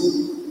maturity,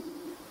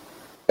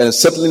 and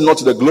certainly not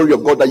to the glory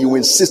of God, that you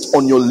insist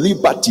on your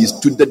liberties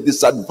to the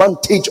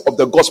disadvantage of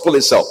the gospel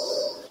itself.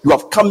 You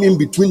have come in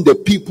between the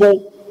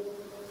people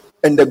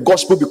and the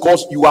gospel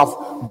because you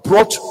have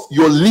brought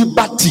your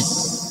liberty,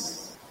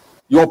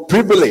 your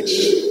privilege.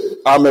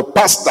 I'm a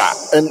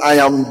pastor and I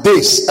am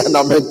this and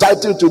I'm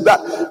entitled to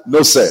that.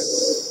 No, sir.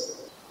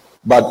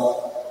 But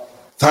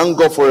thank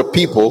God for a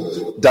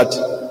people that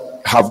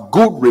have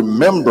good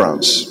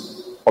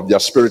remembrance of their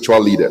spiritual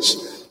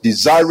leaders,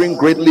 desiring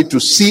greatly to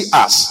see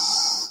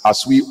us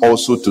as we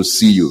also to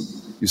see you.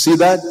 You see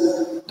that?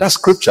 That's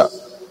scripture.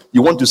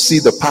 You want to see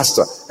the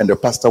pastor and the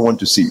pastor want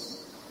to see you.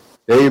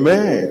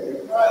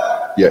 Amen.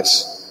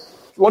 Yes.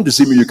 If you want to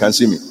see me, you can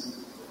see me.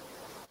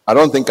 I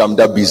don't think I'm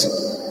that busy.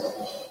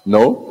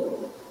 No.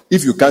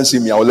 If you can't see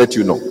me, I will let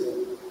you know.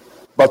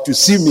 But to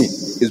see me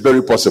is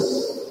very possible.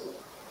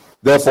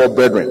 Therefore,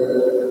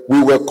 brethren,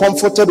 we were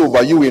comforted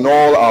over you in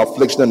all our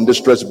affliction and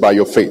distress by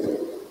your faith.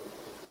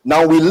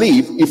 Now we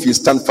live if you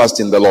stand fast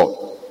in the Lord.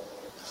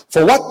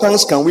 For what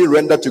thanks can we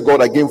render to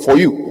God again for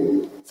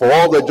you? For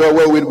all the joy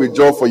wherewith we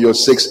joy for your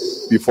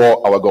sakes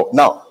before our God.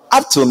 Now,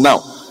 up till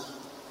now,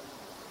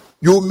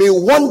 you may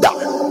wonder,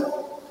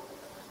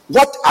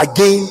 what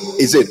again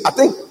is it? I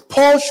think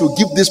Paul should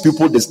give these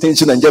people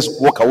distinction and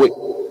just walk away.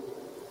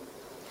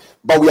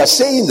 But we are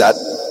saying that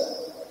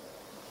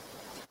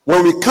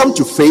when we come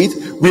to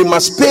faith, we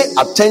must pay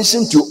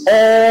attention to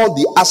all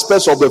the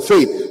aspects of the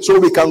faith so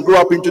we can grow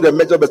up into the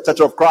measure of the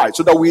stature of Christ,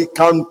 so that we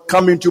can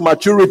come into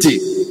maturity.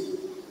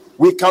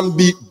 We can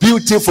be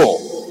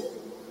beautiful.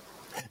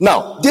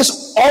 Now,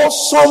 this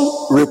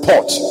awesome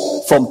report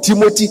from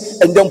Timothy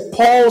and then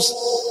Paul's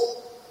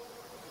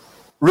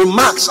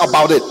remarks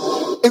about it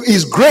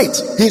is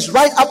great. He's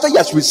right after he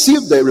has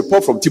received the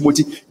report from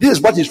Timothy. This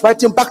is what he's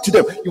writing back to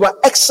them. You are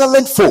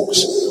excellent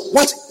folks.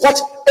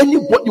 What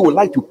anybody would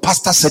like to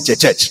pastor such a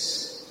church?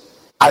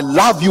 I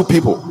love you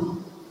people.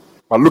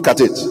 But look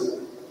at it.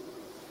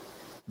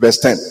 Verse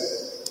 10.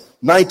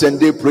 Night and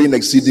day praying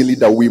exceedingly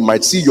that we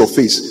might see your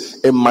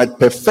face and might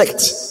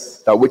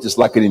perfect that which is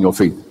lacking in your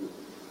faith.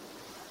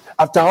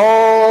 After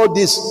all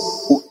this,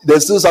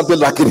 there's still something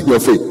lacking in your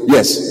faith.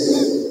 Yes.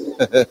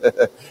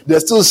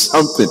 There's still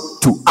something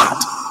to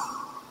add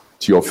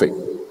to your faith.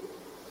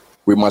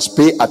 We must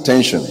pay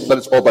attention. That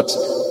is all, but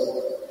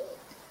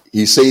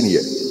he's saying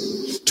here,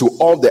 to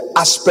all the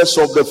aspects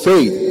of the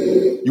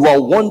faith. You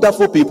are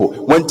wonderful people.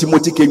 When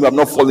Timothy came, you have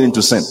not fallen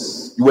into sin.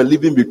 You were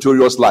living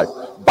victorious life.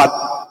 But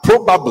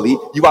probably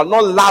you are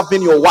not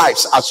loving your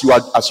wives as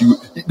you.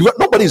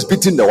 Nobody is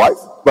beating the wife.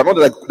 You are not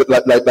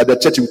like the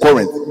church in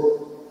Corinth.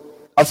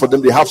 As for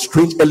them, they have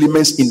strange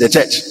elements in the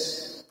church.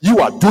 You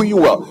are doing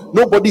well.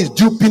 Nobody is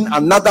duping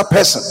another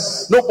person.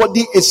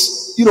 Nobody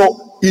is,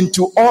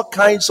 into all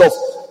kinds of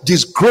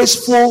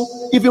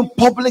disgraceful, even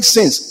public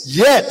sins.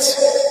 Yet,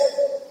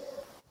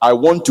 I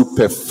want to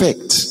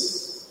perfect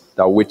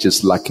that which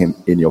is lacking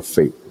in your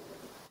faith.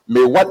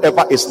 May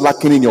whatever is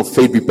lacking in your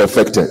faith be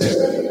perfected.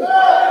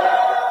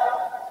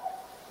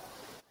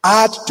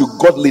 Add to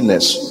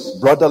godliness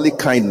brotherly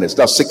kindness.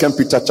 That's 2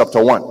 Peter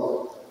chapter 1,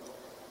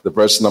 the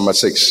verse number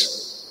 6.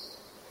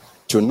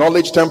 To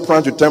knowledge,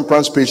 temperance, to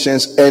temperance,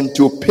 patience, and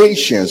to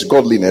patience,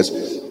 godliness.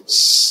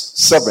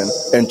 7.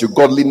 And to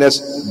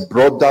godliness,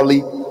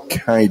 brotherly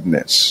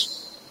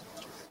kindness.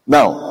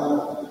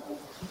 Now,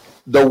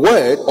 the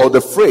word or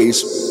the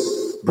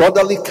phrase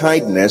brotherly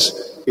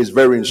kindness is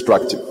very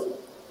instructive.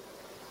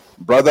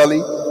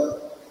 Brotherly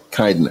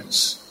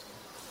kindness.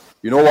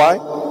 You know why?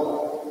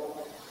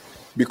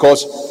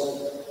 Because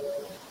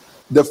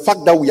the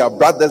fact that we are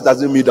brothers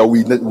doesn't mean that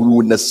we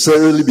will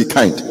necessarily be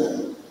kind.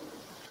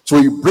 So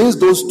he brings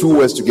those two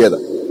words together: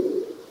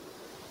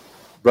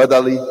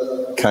 brotherly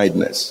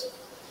kindness,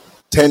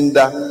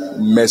 tender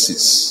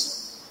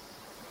mercies,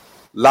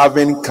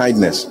 loving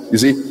kindness. You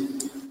see,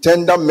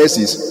 tender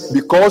mercies,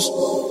 because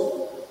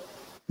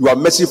you are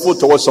merciful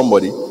towards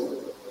somebody,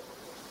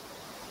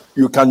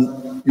 you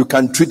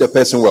can treat the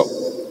person well.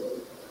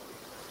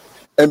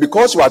 And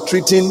because you are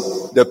treating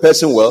the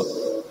person well,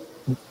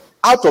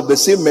 out of the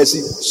same mercy,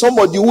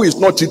 somebody who is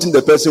not treating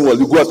the person well,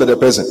 you go after the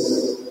person.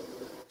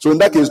 So in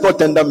that case, it's not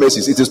tender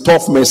mercies, it is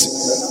tough mercy.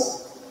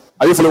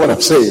 Are you following what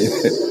I'm saying?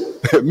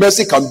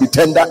 Mercy can be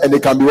tender and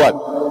it can be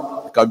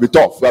what? It can be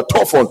tough. You are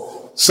tough on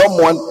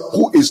someone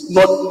who is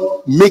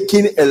not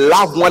making a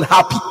loved one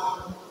happy.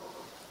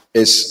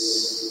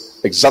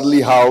 Is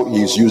exactly how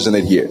he is using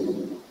it here.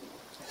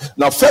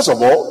 Now, first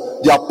of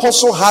all, the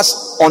apostle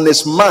has on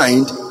his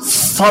mind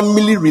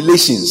family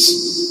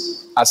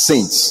relations as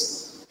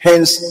saints.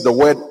 Hence the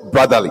word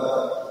brotherly.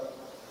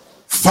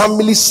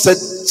 Family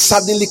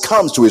suddenly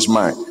comes to his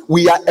mind.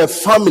 We are a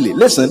family.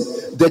 Listen,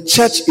 the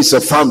church is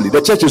a family.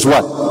 The church is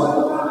what?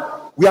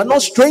 We are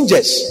not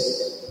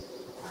strangers.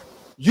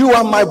 You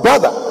are my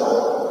brother,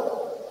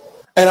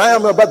 and I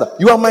am your brother.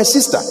 You are my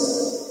sister,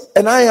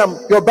 and I am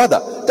your brother.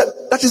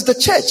 That is the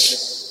church.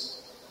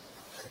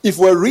 If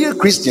we're real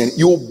Christian,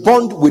 you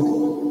bond with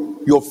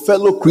your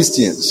fellow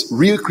Christians,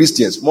 real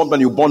Christians, more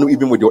than you bond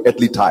even with your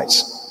earthly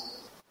ties.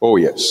 Oh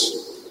yes.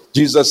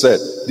 Jesus said,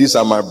 these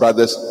are my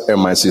brothers and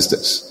my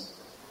sisters.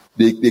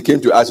 They came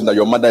to ask him that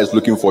your mother is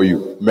looking for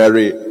you,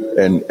 Mary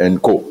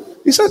and co.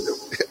 He said,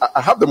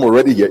 I have them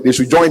already here. They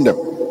should join them.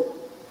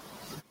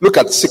 Look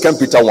at 2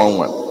 Peter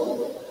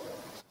 1:1.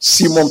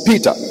 Simon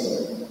Peter,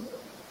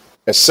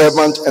 a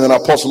servant and an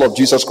apostle of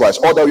Jesus Christ.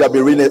 All that we have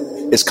been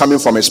reading is coming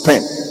from his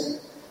pen.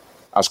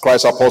 As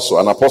Christ's apostle,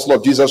 an apostle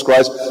of Jesus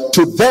Christ,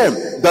 to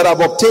them that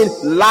have obtained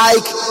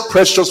like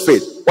precious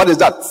faith. What is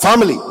that?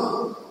 Family.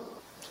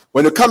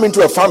 When you come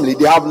into a family,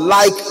 they have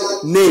like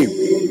name.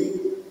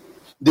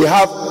 They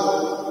have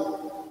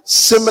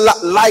similar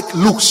like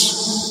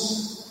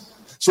looks.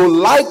 So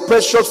like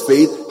precious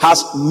faith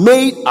has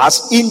made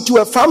us into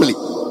a family.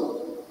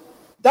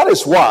 That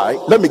is why,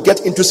 let me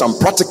get into some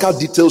practical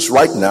details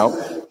right now.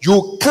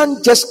 You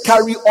can't just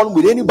carry on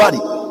with anybody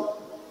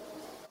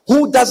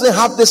who doesn't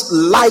have this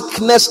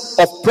likeness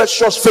of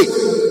precious faith.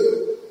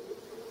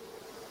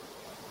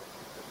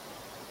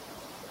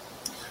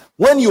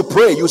 When you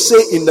pray, you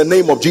say in the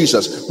name of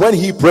Jesus. When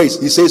he prays,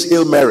 he says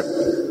Hail Mary.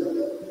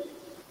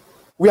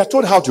 We are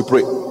taught how to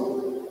pray.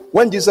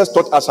 When Jesus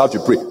taught us how to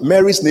pray,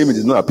 Mary's name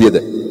did not appear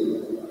there.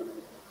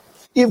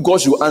 If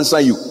God should answer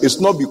you, it's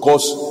not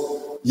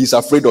because he's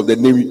afraid of the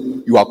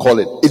name you are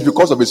calling. It's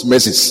because of his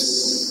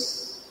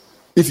mercies.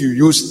 If you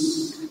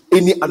use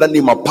any other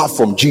name apart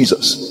from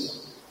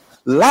Jesus,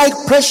 like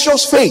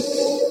precious faith,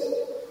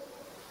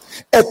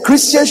 a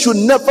Christian should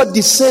never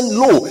descend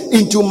low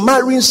into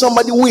marrying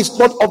somebody who is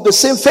not of the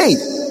same faith.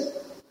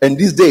 And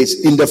these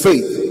days, in the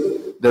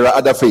faith, there are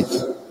other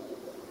faiths.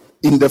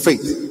 In the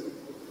faith,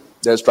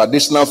 there's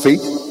traditional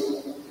faith,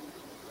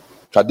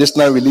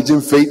 traditional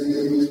religion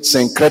faith,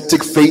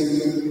 syncretic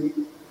faith,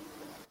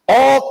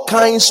 all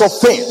kinds of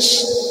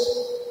things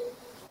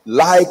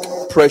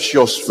like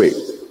precious faith.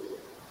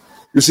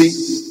 You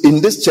see,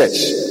 in this church,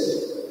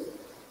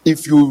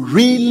 if you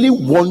really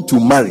want to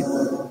marry,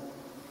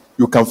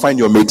 you can find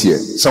your mate here.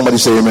 Somebody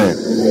say amen.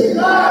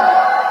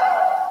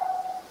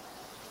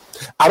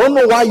 I don't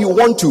know why you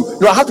want to.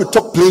 I have to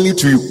talk plainly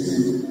to you.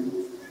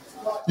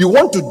 You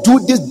want to do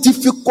this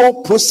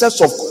difficult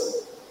process of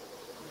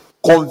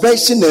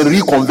conversion and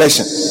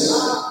reconversion.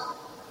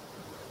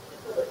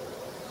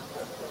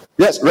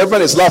 Yes,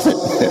 Reverend is laughing.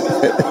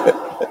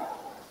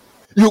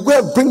 You go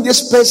and bring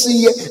this person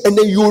here and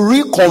then you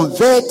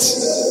reconvert.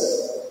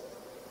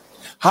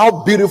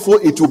 How beautiful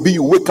it will be.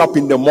 You wake up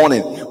in the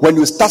morning, when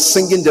you start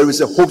singing, there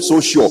is a hope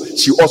so sure.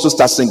 She also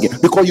starts singing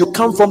because you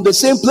come from the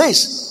same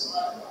place.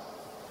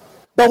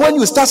 But when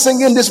you start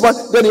singing this one,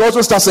 then you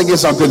also start singing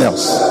something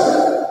else.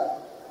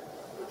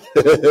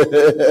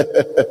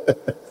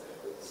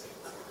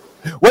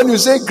 When you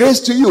say grace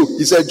to you,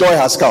 he said joy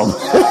has come.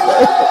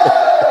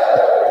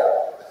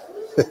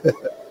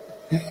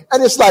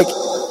 And it's like,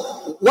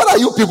 what are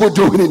you people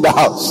doing in the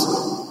house?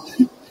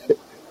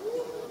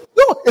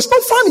 No, it's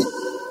not funny.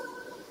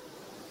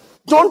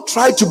 Don't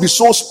try to be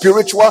so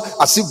spiritual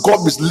as if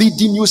God is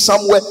leading you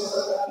somewhere.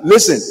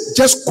 Listen,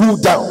 just cool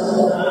down.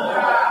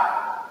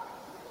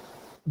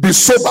 Be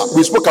sober.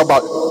 We spoke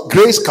about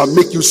grace can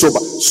make you sober.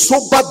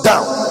 Sober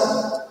down.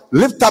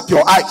 Lift up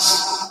your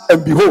eyes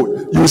and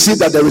behold, you will see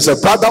that there is a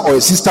brother or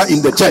a sister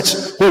in the church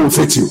who will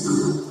fit you.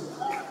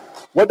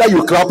 Whether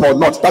you clap or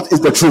not, that is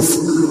the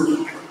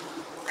truth.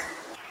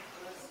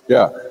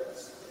 Yeah.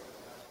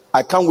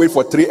 I can't wait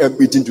for 3M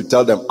meeting to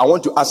tell them. I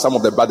want to ask some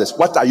of the brothers,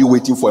 what are you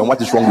waiting for and what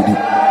is wrong with you?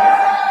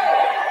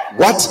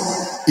 What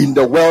in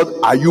the world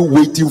are you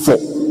waiting for?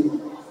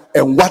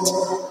 And what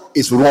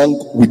is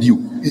wrong with you?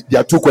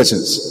 There are two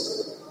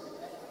questions.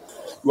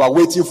 You are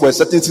waiting for a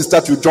certain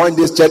sister to join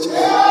this church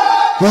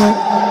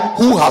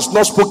who has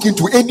not spoken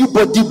to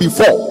anybody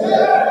before.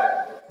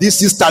 This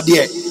sister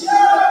there.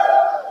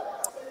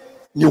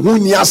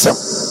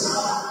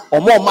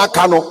 Omo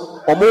makano,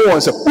 omo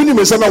wonse. Uni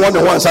me say na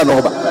one answer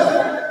no ba.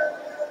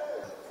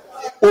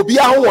 Obi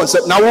a wonse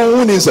na won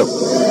uni nsem.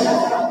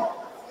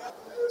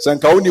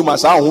 Senka uni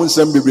masa ho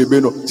nsem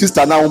bebrebe no.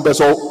 Sister na won be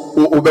so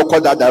obekọ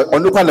dada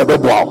onu kwa na be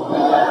boa.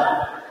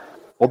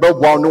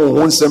 Obeboa no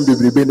ho nsem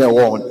bebrebe na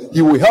won.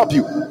 He will help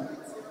you.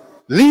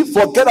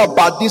 Forget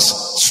about this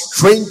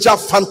stranger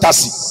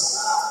fantasy.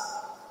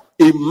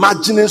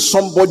 Imagining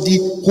somebody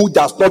who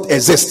does not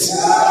exist.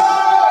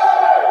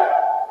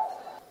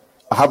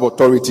 I have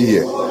authority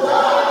here.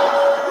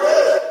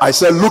 I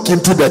said, look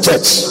into the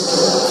church.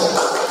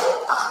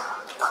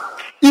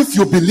 If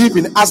you believe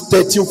in Acts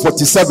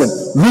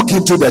 13:47, look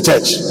into the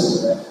church.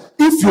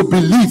 If you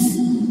believe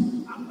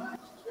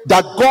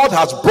that God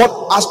has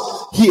brought us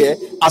here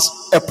as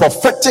a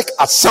prophetic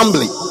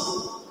assembly,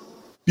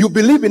 you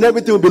believe in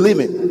everything we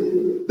believe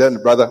in, then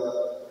brother,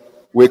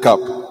 wake up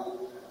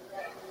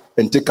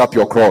and take up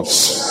your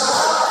cross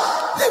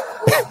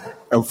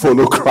and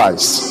follow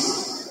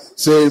Christ.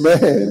 Say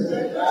amen.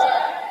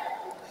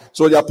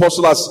 So the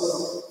apostle has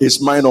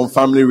his mind on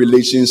family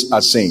relations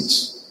as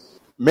saints.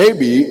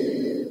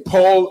 Maybe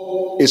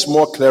Paul is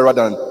more clearer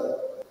than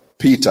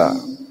Peter,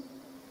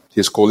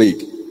 his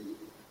colleague.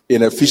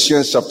 In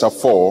Ephesians chapter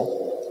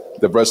 4,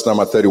 the verse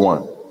number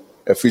 31.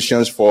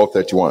 Ephesians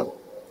 4:31.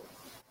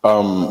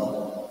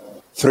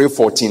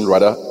 3:14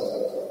 rather.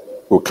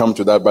 We'll come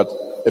to that, but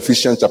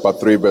Ephesians chapter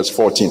 3 verse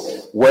 14.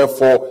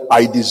 Wherefore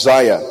I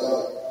desire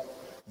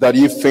that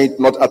ye faint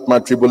not at my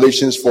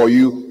tribulations for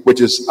you,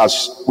 which is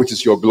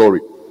your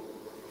glory.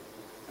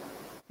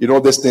 You know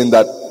this thing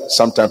that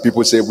sometimes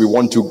people say, we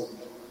want to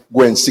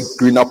go and seek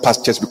greener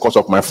pastures because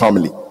of my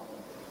family.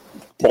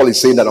 Paul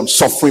is saying that I'm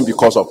suffering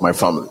because of my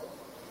family.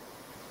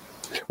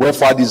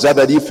 Wherefore I desire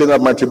that ye faint not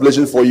at my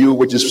tribulations for you,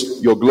 which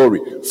is your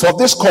glory. For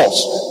this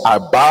cause I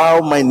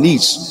bow my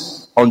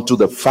knees unto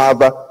the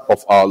Father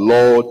of our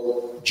Lord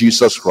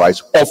Jesus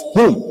Christ, of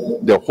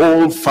whom the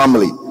whole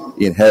family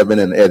in heaven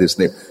and earth is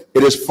named.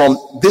 It is from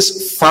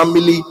this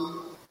family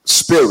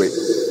spirit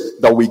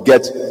that we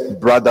get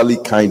brotherly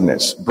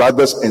kindness.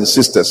 Brothers and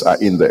sisters are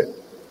in there.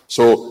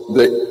 So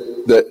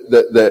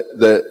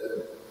the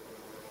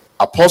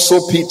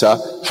Apostle Peter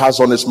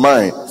has on his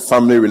mind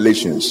family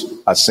relations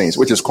as saints,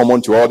 which is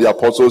common to all the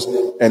apostles,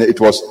 and it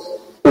was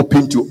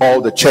open to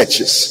all the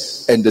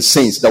churches and the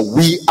saints that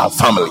we are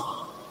family.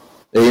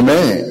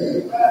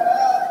 Amen.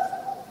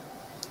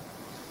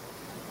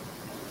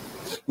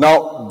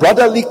 Now,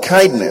 brotherly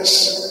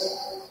kindness,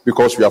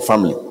 because we are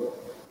family,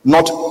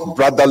 not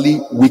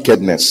brotherly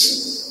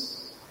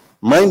wickedness.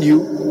 Mind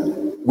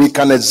you, we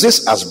can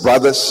exist as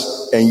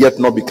brothers and yet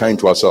not be kind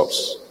to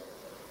ourselves.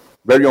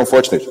 Very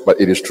unfortunate, but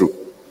it is true.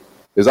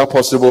 Is that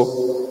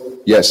possible?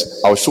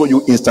 Yes. I'll show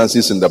you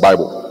instances in the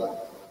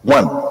Bible.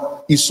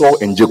 One, Esau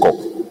and Jacob.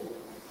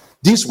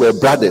 These were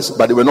brothers,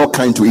 but they were not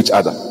kind to each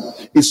other.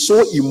 It's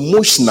so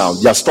emotional,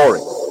 their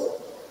story.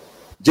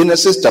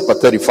 Genesis chapter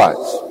 35.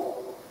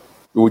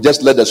 We will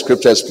just let the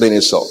scripture explain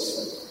itself.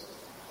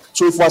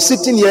 So if we are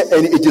sitting here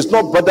and it is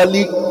not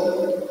brotherly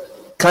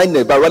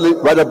kindness, but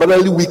rather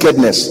brotherly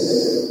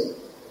wickedness.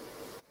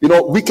 You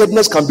know,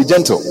 wickedness can be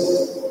gentle.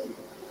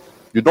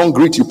 You don't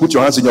greet, you put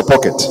your hands in your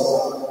pocket,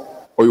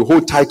 or you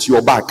hold tight to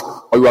your back,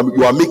 or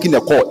you are making a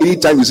call.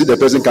 Anytime you see the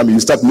person coming, you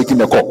start making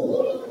a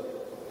call.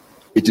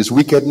 It is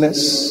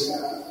wickedness.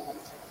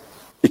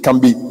 It can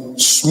be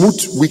smooth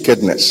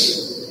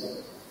wickedness.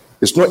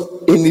 It's not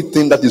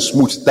anything that is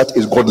smooth that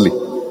is godly.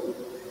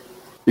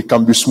 It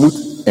can be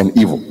smooth and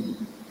evil.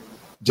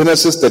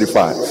 Genesis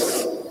 35.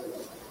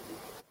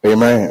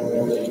 Amen.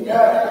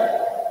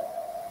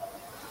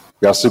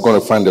 We are still going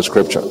to find the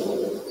scripture.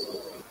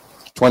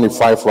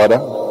 25 rather.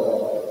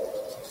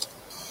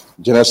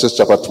 Genesis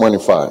chapter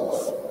 25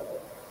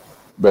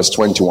 verse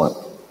 21.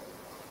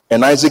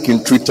 And Isaac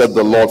entreated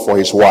the Lord for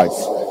his wife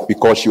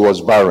because she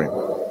was barren,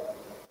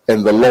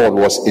 and the Lord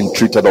was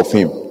entreated of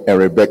him, and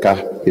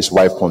Rebekah his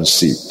wife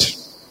conceived,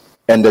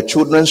 and the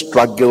children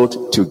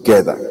struggled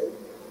together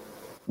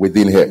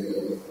within her.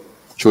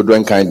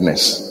 Children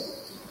kindness.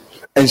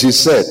 And she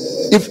said,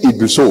 if it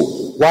be so,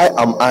 why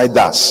am I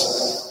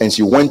thus? And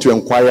she went to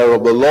inquire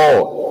of the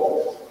Lord.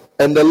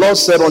 And the Lord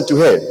said unto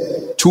her,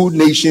 2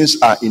 nations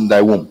are in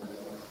thy womb,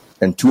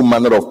 and 2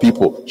 manner of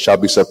people shall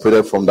be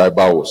separated from thy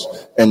bowels.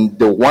 And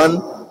the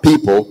one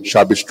people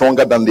shall be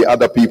stronger than the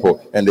other people,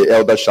 and the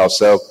elder shall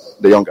serve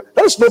the younger.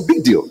 That is no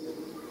big deal.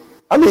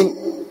 I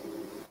mean,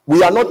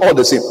 we are not all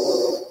the same.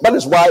 That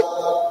is why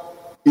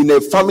in a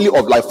family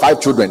of like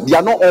 5 children, they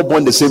are not all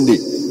born the same day.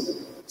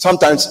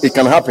 Sometimes it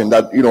can happen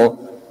that, you know,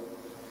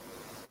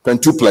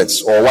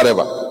 quintuplets or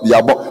whatever, they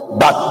are born.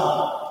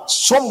 But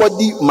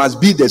somebody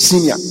must be the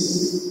senior,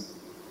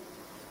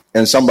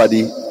 and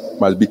somebody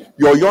must be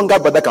your younger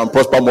brother. Can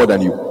prosper more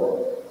than you.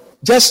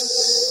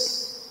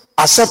 Just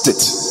accept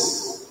it.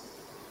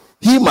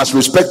 He must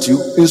respect you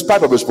in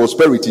spite of his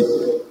prosperity,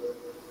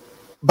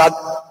 but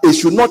it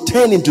should not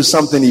turn into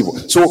something evil.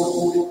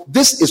 So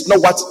this is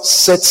not what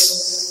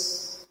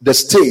sets the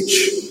stage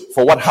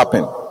for what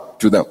happened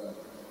to them,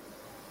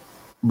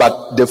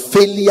 but the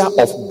failure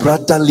of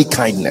brotherly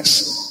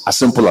kindness. As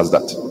simple as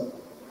that.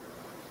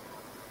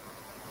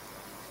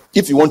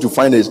 If you want to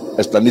find an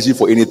explanation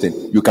for anything,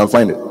 you can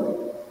find it.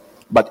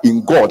 But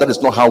in God, that is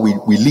not how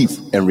we live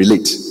and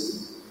relate.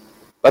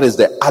 That is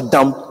the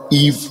Adam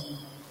Eve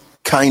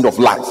kind of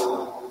life.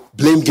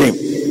 Blame game.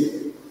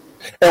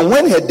 And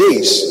when her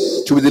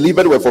days to be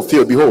delivered were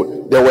fulfilled,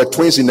 behold, there were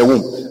twins in the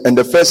womb, and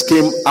the first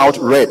came out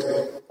red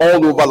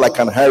all over like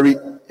an hairy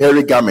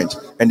garment,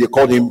 and they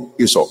called him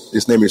Esau.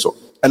 His name Esau.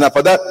 And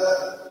after that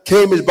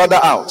came his brother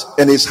out,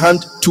 and his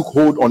hand took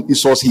hold on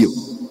Esau's heel,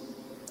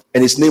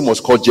 and his name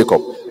was called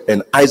Jacob.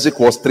 And Isaac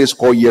was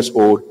 80 years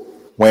old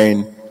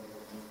when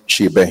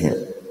she bare him.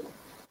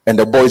 And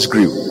the boys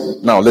grew.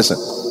 Now listen,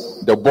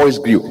 the boys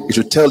grew. It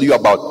should tell you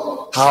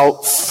about how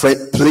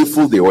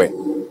playful they were.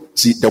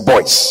 See, the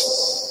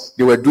boys,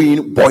 they were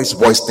doing boys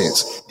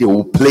things. They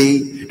will play,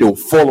 they will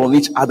fall on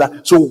each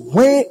other. So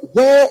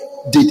where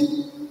did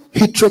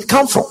hatred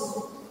come from?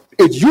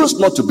 It used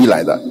not to be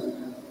like that.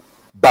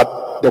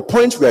 But the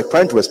point we are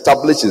trying to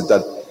establish is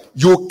that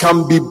you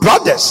can be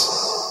brothers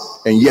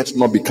and yet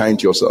not be kind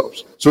to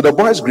yourselves. So the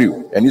boys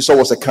grew, and Esau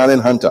was a cunning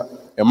hunter,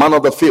 a man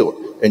of the field,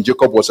 and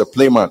Jacob was a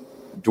playman,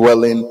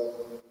 dwelling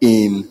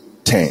in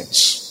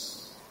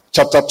tents.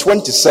 Chapter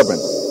 27,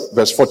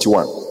 verse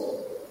 41.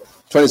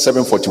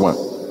 27:41.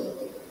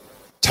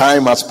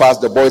 Time has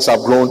passed, the boys have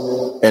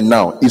grown, and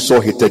now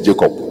Esau hated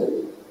Jacob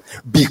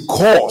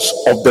because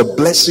of the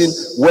blessing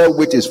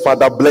wherewith his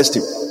father blessed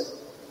him.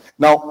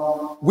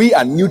 Now, we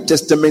are New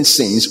Testament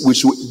saints. We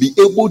should be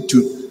able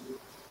to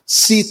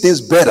see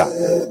things better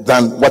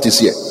than what is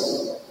here.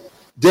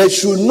 There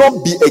should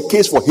not be a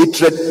case for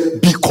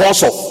hatred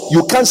because of.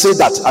 You can't say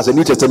that as a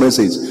New Testament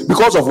says.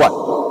 Because of what?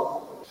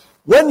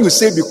 When you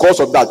say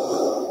because of that,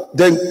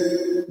 then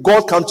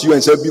God comes to you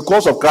and says,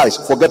 because of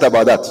Christ, forget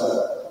about that.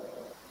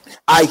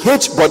 I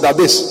hate brother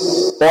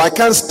this, or I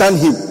can't stand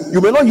him.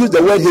 You may not use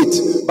the word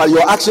hate, but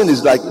your action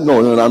is like,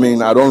 no, I mean,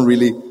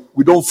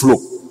 we don't flow.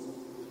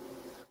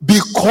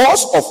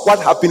 Because of what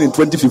happened in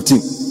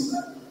 2015.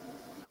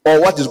 Or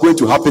what is going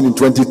to happen in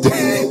 2010.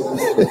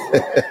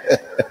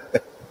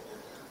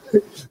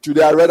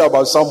 Today I read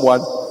about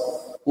someone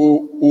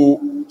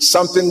who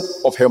something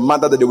of her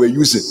mother that they were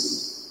using.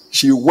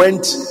 She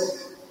went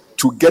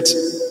to get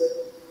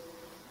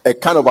a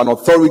kind of an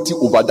authority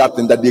over that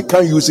thing, that they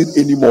can't use it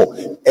anymore,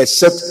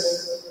 except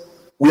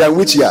we are in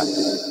which year?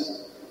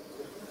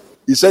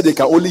 He said they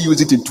can only use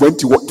it in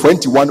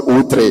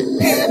 2103.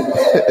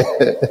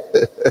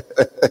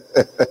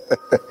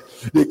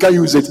 They can't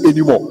use it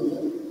anymore.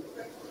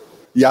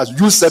 He has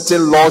used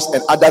certain laws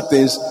and other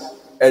things,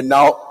 and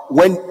now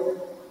when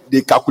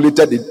they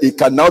calculated it, they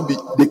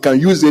can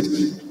use it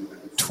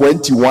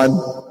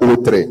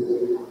 2103.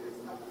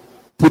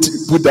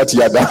 Put that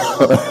here down.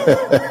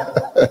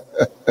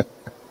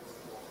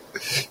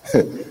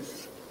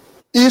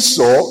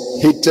 Esau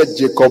hated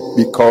Jacob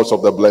because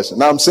of the blessing.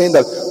 Now I'm saying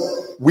that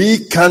we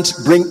can't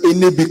bring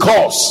any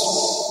because.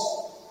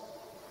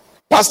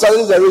 Pastor,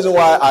 this is the reason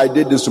why I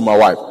did this to my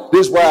wife.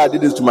 This is why I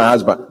did this to my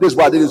husband. This is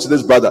why I did this to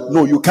this brother.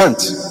 No, you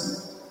can't.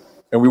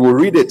 And we will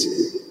read it.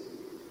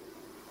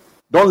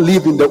 Don't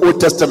live in the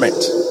Old Testament.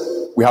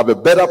 We have a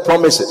better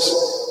promises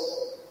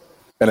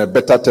and a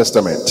better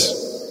testament.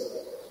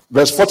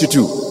 Verse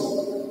 42.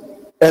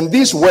 And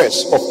these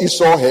words of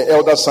Esau, her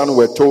elder son,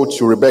 were told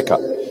to Rebekah.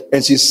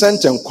 And she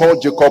sent and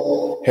called Jacob,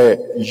 her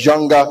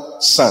younger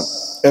son,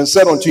 and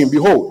said unto him,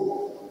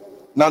 behold,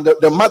 now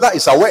the mother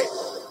is aware.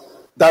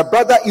 Thy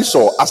brother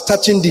Esau, as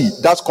touching thee,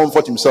 does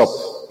comfort himself,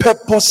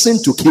 purposing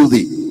to kill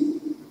thee.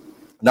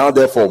 Now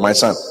therefore, my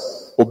son,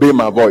 obey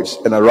my voice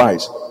and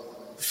arise.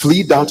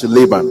 Flee thou to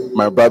Laban,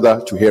 my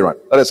brother, to Haran.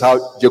 That is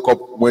how Jacob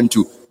went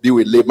to be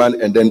with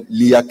Laban, and then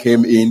Leah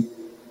came in,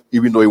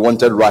 even though he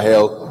wanted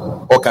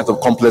Rahel, all kinds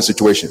of complex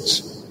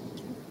situations.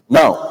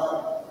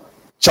 Now,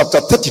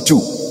 chapter 32.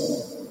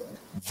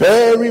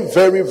 Very,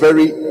 very,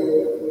 very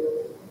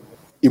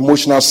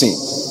emotional scene.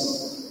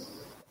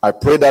 I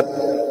pray that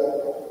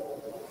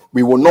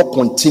we will not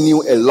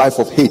continue a life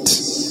of hate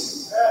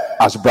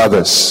as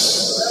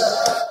brothers.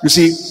 You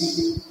see,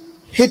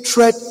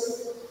 hatred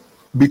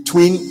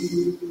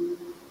between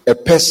a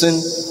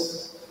person,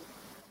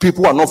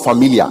 people who are not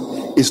familiar,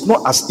 is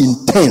not as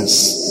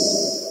intense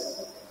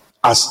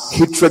as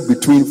hatred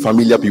between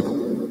familiar people.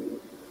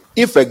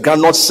 If a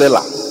groundnut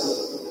seller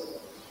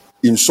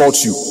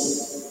insults you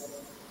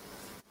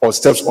or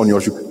steps on your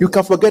shoe, you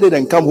can forget it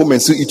and come home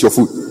and still eat your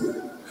food.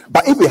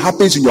 But if it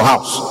happens in your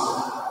house,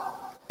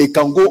 it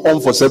can go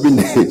on for 7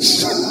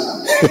 days.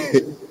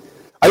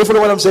 Are you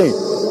following what I'm saying?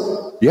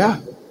 Yeah.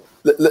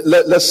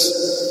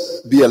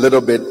 Let's be a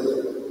little bit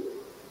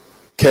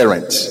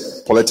current,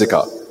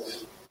 political.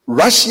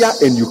 Russia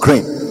and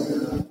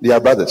Ukraine, they are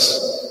brothers.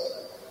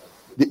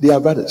 They are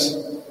brothers.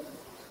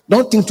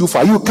 Don't think too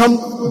far. You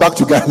come back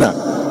to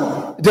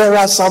Ghana. There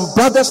are some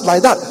brothers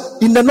like that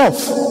in the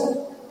north,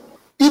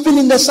 even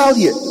in the south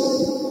here.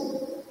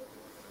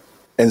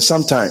 And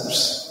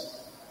sometimes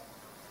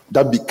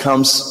that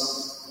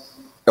becomes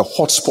a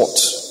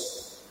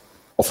hotspot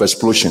of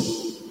explosion.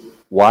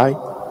 Why?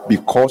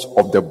 Because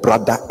of the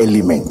brother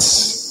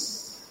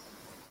elements.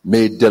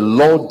 May the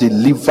Lord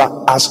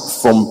deliver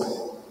us from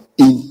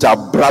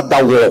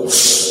inter-brother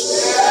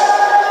wars.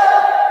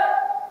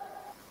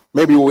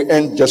 Maybe we'll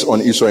end just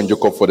on Esau and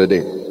Jacob for the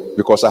day,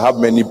 because I have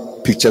many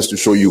pictures to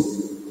show you.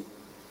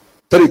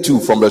 32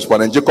 from verse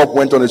 1. And Jacob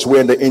went on his way,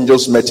 and the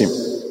angels met him.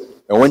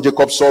 And when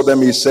Jacob saw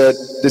them, he said,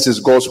 "This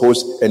is God's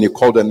host," and he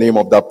called the name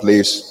of that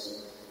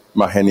place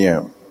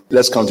Mahanaim.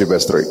 Let's count to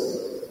verse 3.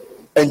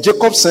 And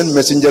Jacob sent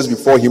messengers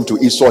before him to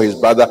Esau his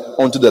brother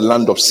unto the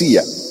land of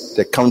Seir,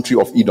 the country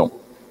of Edom.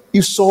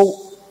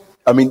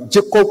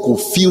 Jacob could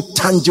feel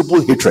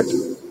tangible hatred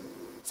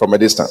from a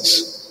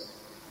distance.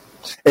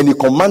 And he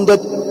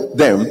commanded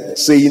them,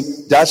 saying,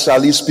 "Thou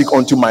shalt speak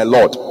unto my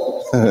Lord."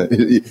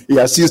 He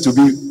has ceased to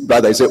be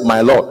brother. He said,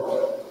 "My Lord."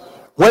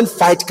 When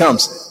fight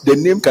comes, the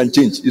name can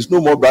change. It's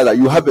no more brother.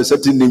 You have a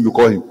certain name you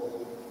call him.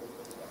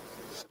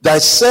 Thy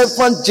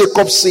servant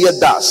Jacob said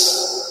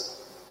thus.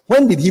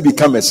 When did he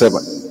become a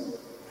servant?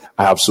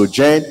 I have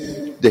sojourned.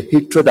 The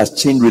hatred has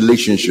changed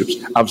relationships.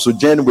 I've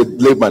sojourned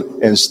with Laban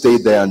and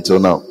stayed there until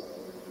now.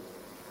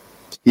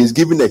 He's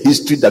given a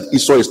history that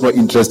Esau is not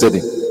interested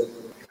in.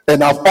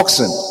 And I have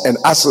oxen and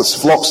asses,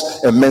 flocks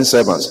and men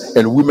servants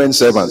and women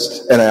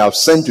servants, and I have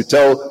sent to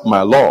tell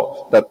my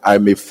Lord that I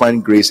may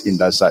find grace in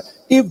that side.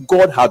 If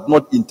God had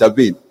not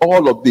intervened,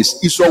 all of this,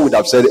 Esau would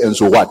have said, "And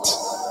so what?"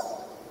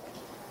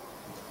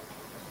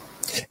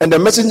 And the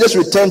messengers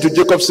returned to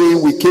Jacob,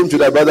 saying, "We came to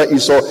thy brother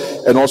Esau,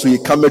 and also he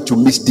cometh to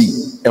meet thee,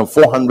 and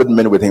 400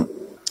 men with him."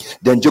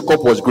 Then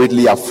Jacob was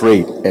greatly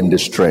afraid and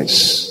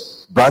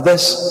distressed.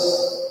 Brothers,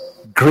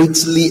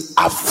 greatly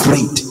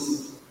afraid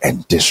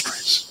and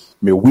distressed.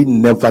 May we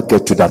never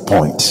get to that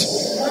point.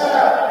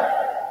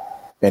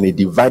 And he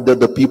divided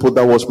the people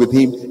that was with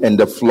him and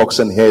the flocks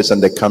and herds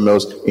and the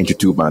camels into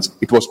two bands.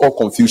 It was all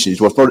confusion.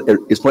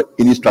 It's not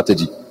any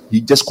strategy.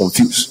 He just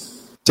confused.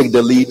 Take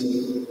the lead,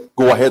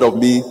 go ahead of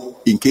me.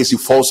 In case he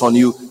falls on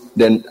you,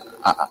 then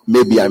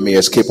maybe I may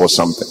escape or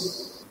something.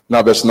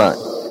 Now verse 9.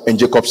 And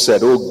Jacob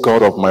said, "O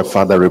God of my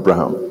father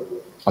Abraham,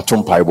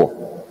 Atum Paibo,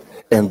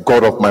 and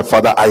God of my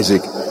father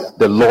Isaac,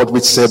 the Lord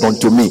which said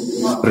unto me,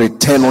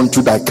 return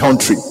unto thy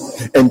country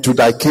and to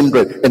thy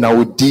kindred, and I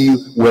will deal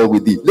well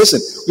with thee."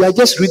 Listen, we are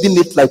just reading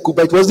it like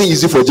Kuba. It wasn't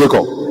easy for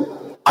Jacob.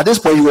 At this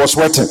point, he was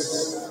sweating.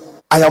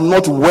 "I am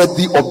not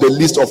worthy of the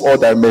least of all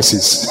thy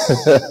mercies,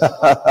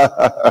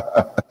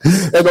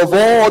 and of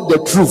all the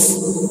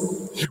truth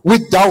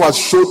which thou hast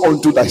shown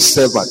unto thy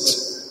servant.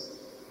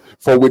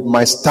 For with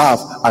my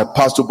staff I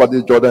passed over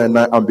the Jordan, and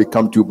I am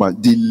become two man.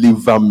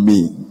 Deliver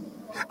me,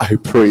 I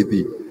pray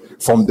thee,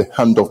 from the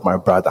hand of my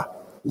brother."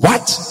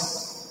 What?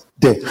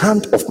 The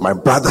hand of my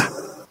brother?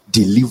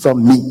 Deliver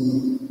me,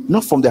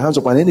 not from the hands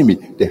of an enemy,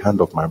 the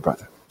hand of my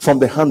brother, from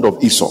the hand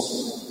of Esau,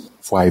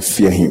 for I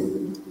fear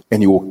him,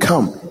 and he will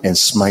come and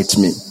smite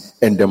me,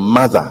 and the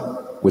mother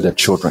with the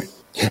children.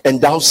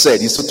 And thou said,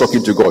 he's still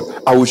talking to God,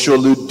 "I will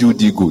surely do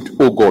thee good."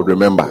 Oh God,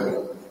 remember,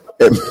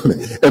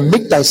 and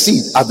make thy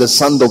seed as the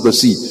sand of the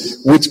sea,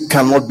 which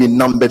cannot be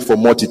numbered for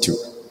multitude.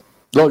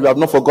 Lord, you have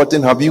not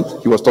forgotten, have you?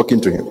 He was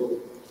talking to him.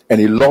 And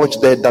he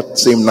lodged there that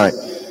same night,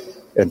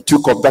 and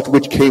took of that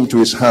which came to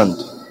his hand,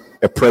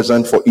 a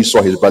present for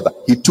Esau his brother.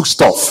 He took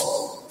stuff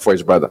for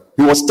his brother.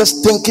 He was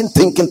just thinking.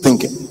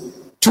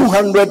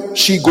 200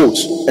 she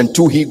goats and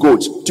 2 he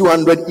goats,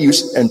 200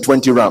 ewes and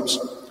 20 rams,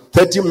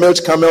 30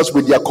 milch camels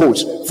with their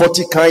coats,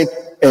 40 kine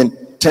and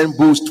 10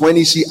 bulls,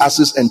 20 she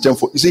asses and 10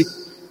 You see,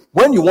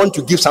 when you want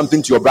to give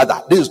something to your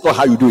brother, this is not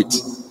how you do it.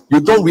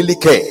 You don't really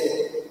care.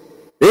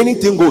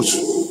 Anything goes.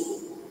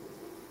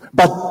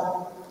 But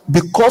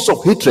because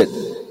of hatred,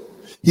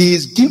 he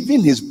is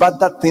giving his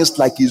brother things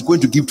like he's going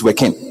to give to a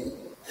king.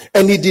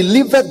 And he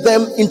delivered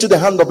them into the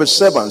hand of his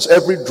servants,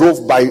 every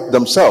drove by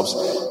themselves,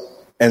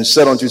 and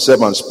said unto his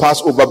servants,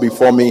 "Pass over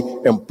before me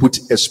and put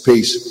a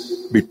space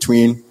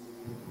between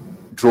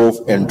drove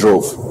and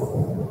drove."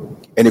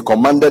 And he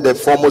commanded the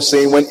foremost,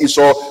 saying, "When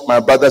Esau my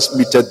brothers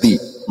meted thee,"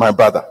 my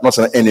brother, not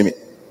an enemy,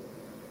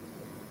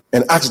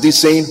 "and asked thee,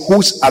 saying,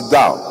 Whose art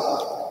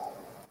thou?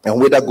 And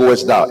whither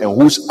goest thou? And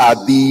whose are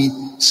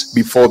these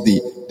before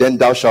thee? Then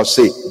thou shalt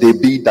say, They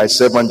be thy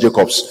servant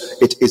Jacob's.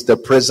 It is the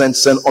present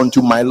sent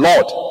unto my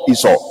Lord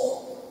Esau.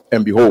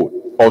 And behold,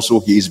 also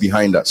he is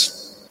behind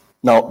us."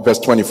 Now, verse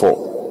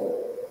 24.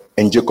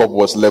 And Jacob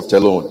was left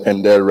alone,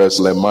 and there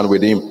wrestled a man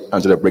with him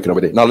until the breaking of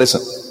the day. Now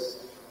listen,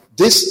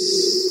 this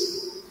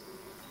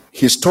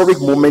historic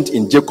moment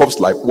in Jacob's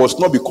life was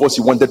not because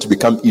he wanted to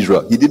become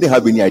Israel. He didn't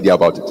have any idea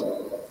about it.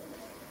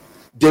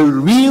 The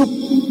real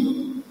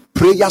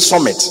prayer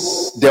summit,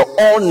 the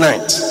all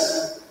night,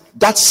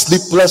 that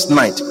sleepless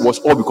night, was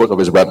all because of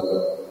his brother.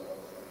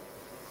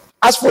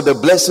 As for the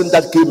blessing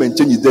that came and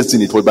changed his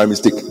destiny, it was by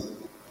mistake.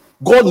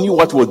 God knew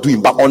what he was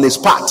doing, but on his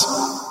part,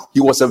 he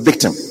was a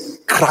victim,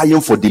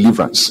 crying for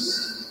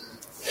deliverance.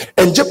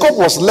 And Jacob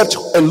was left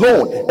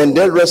alone, and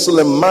there wrestled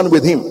a man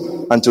with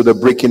him until the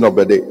breaking of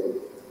the day.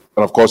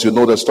 And of course, you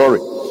know the story.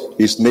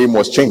 His name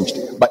was changed.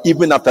 But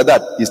even after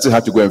that, he still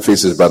had to go and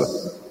face his brother.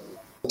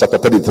 Chapter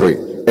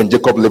 33. And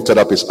Jacob lifted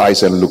up his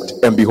eyes and looked,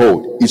 and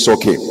behold, Esau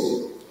came,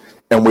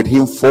 and with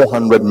him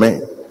 400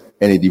 men.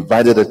 And he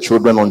divided the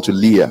children unto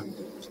Leah,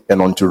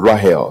 and unto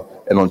Rachel,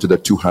 and unto the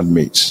 2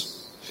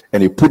 handmaids.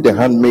 And he put the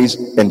handmaids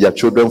and their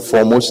children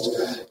foremost,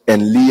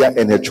 and Leah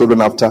and her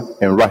children after,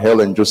 and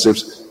Rachel and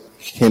Joseph's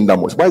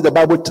hindermost. Why is the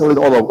Bible telling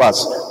all of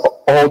us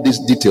all these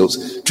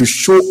details? To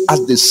show us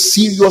the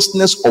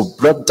seriousness of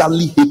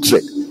brotherly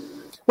hatred.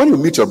 When you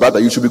meet your brother,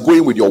 you should be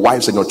going with your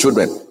wives and your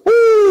children.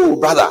 Oh,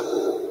 brother,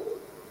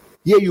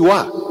 here you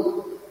are.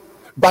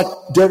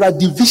 But there are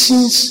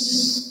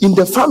divisions in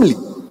the family.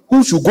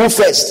 Who should go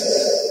first?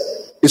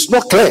 It's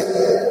not clear.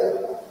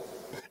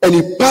 And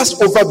he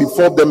passed over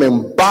before them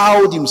and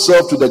bowed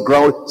himself to the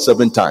ground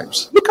 7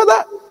 times. Look at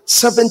that.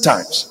 7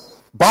 times.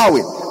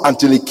 Bowing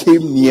until he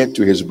came near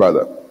to his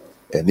brother.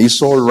 And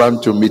Esau ran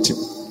to meet him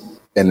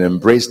and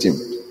embraced him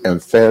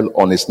and fell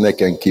on his neck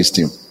and kissed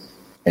him.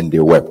 And they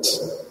wept.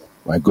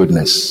 My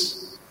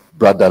goodness.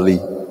 Brotherly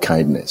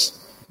kindness.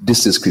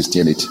 This is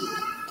Christianity.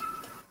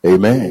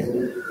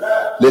 Amen.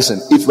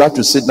 Listen, if you have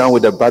to sit down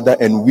with a brother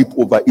and weep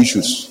over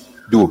issues,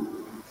 do.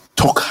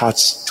 Talk heart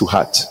to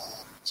heart.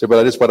 Say,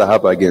 brother, this is what I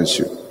have against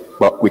you.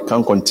 But we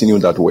can't continue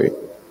that way.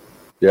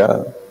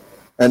 Yeah.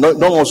 And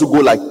don't also go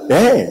like,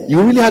 hey,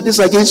 you really had this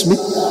against me?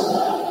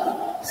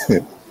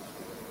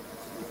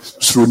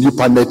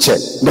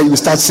 Then you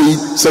start saying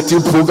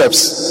certain proverbs.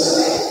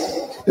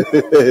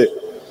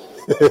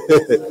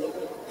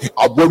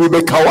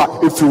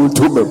 If you will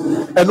do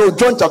them. And no,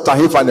 John chapter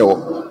 5.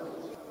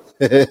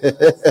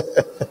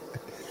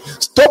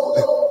 Stop.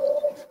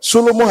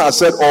 Solomon has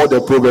said all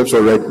the proverbs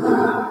already.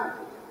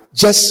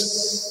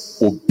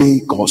 Just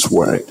obey God's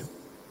word.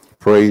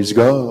 Praise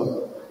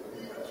God.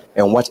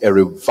 And what a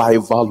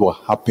revival will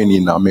happen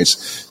in our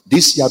midst.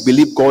 This year, I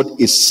believe God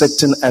is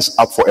setting us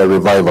up for a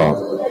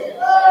revival.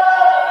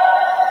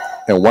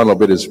 And one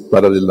of it is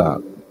brotherly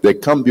love. There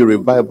can be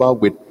revival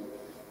with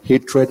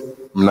hatred,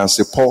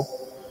 mnasipo,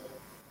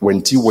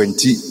 wenti,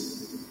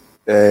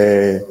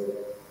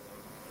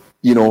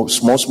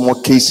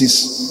 small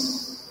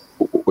cases,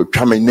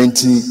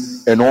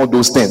 and all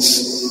those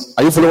things.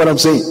 Are you following what I'm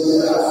saying?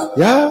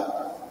 Yeah.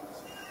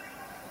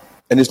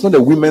 And it's not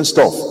the women's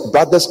stuff.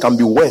 Brothers can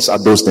be worse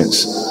at those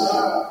things.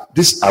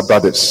 These are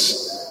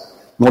brothers,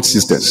 not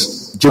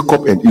sisters.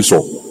 Jacob and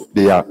Esau,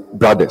 they are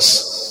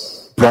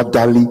brothers.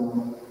 Brotherly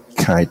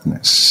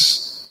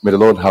kindness. May the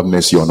Lord have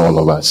mercy on all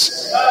of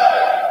us.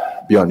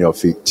 Be on your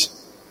feet.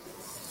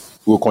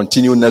 We'll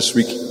continue next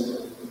week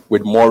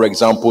with more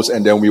examples,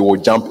 and then we will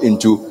jump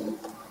into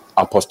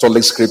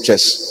apostolic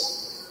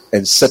scriptures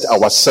and set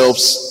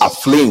ourselves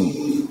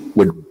aflame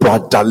with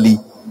brotherly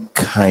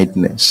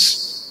kindness.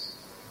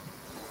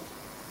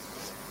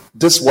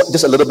 Just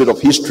a little bit of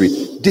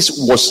history. This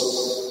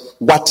was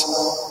what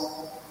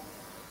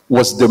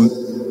was the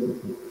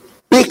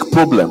big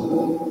problem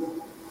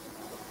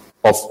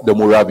of the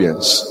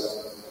Moravians,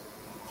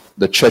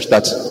 the church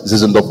that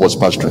Zinzendorf was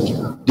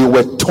pastoring. They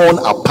were torn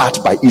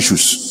apart by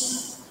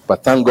issues,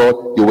 but thank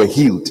God they were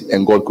healed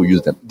and God could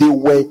use them. They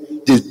were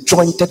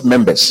disjointed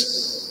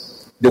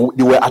members. They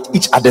were at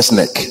each other's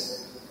neck,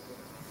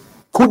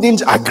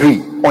 couldn't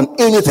agree on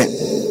anything.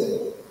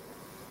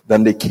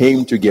 Then they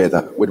came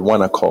together with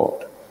one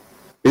accord.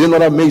 Isn't it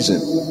not amazing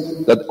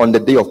that on the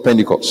day of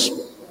Pentecost,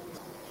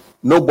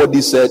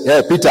 nobody said,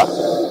 hey, Peter,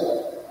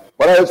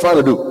 what are you trying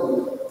to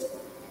do?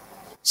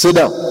 Sit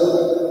down.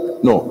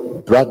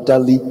 No,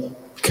 brotherly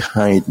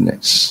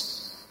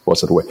kindness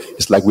was at work.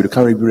 It's like we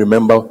can't even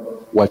remember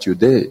what you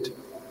did.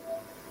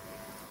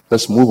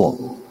 Let's move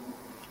on.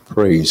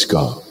 Praise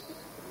God.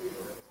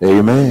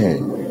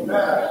 Amen.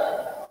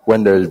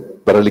 When there's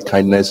brotherly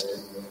kindness,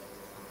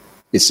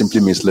 it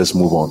simply means let's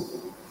move on.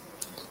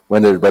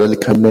 When there's brotherly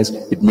kindness,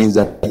 it means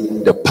that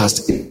the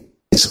past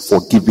is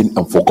forgiven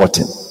and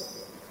forgotten.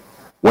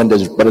 When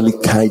there's brotherly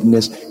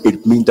kindness,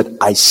 it means that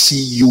I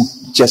see you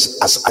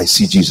just as I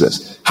see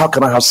Jesus. How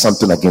can I have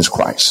something against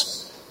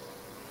Christ?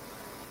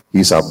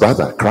 He's our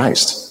brother,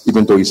 Christ.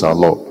 Even though he's our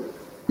Lord,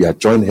 we are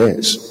joint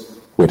heirs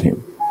with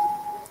him.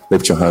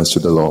 Lift your hands to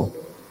the Lord.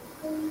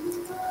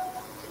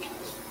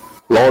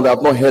 Lord,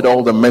 I've not heard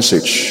all the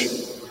message,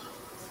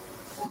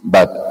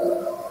 but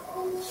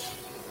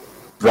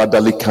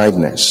brotherly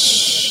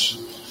kindness.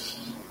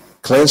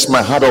 Cleanse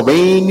my heart of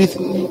any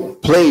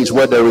place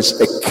where there is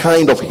a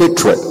kind of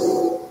hatred.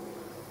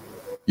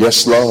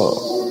 Yes, Lord.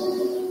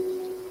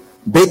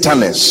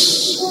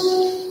 Bitterness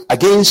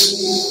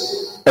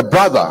against a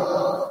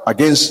brother,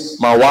 against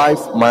my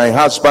wife, my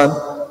husband,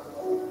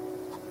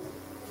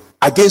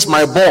 against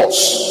my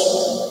boss.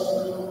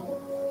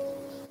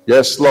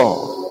 Yes,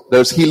 Lord.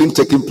 There's healing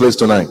taking place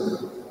tonight.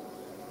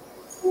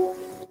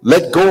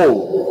 Let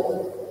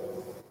go.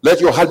 Let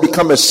your heart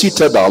become a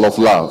citadel of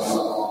love.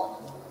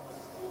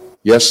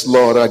 Yes,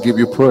 Lord, I give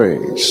you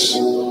praise.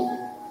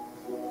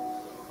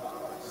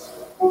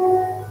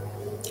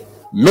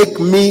 Make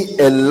me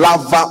a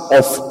lover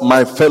of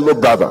my fellow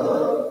brother.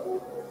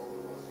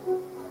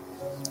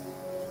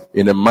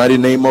 In the mighty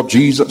name of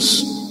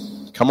Jesus.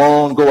 Come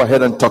on, go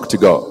ahead and talk to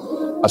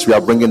God as we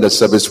are bringing the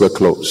service to a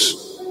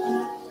close.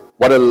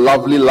 What a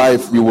lovely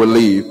life we will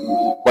live.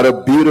 What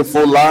a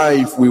beautiful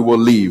life we will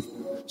live.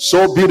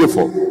 So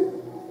beautiful.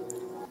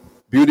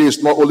 Beauty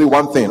is not only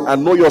one thing. I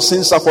know your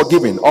sins are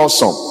forgiven.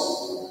 Awesome.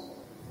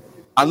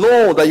 I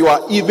know that you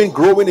are even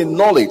growing in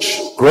knowledge.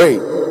 Great.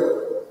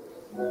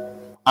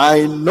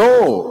 I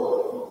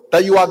know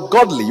that you are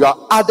godly. You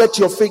are added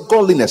to your faith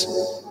godliness.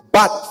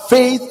 But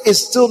faith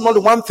is still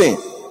not one thing.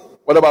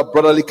 What about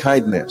brotherly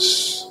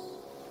kindness?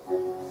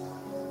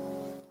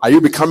 Are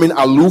you becoming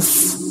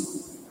aloof?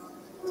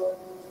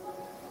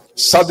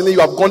 Suddenly you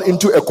have gone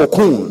into a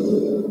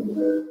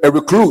cocoon, a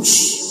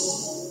recluse.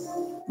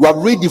 You have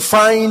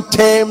redefined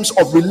terms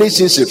of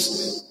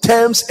relationships,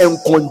 terms and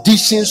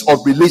conditions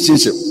of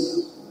relationship.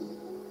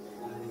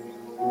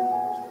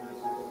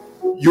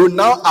 You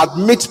now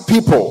admit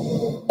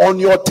people on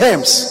your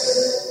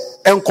terms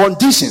and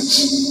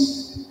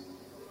conditions.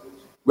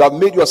 You have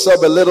made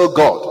yourself a little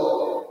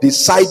God,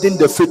 deciding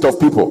the fate of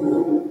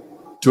people.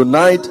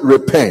 Tonight,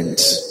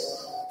 repent,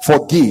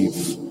 forgive,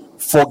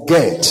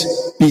 forget,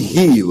 be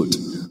healed,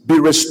 be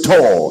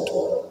restored,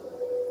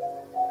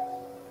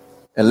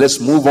 and let's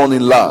move on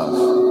in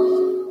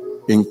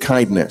love, in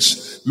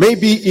kindness.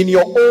 Maybe in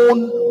your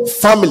own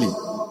family,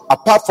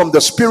 apart from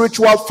the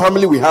spiritual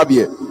family we have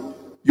here,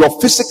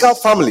 your physical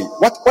family,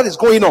 what is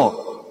going on?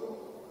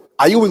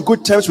 Are you in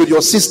good terms with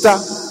your sister,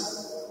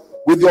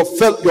 with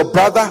your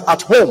brother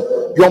at home,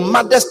 your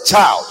mother's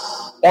child,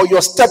 or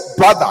your step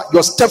brother,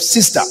 your step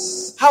sister?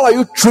 How are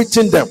you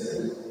treating them?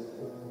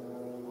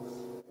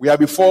 We are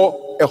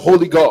before a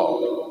holy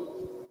God.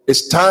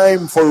 It's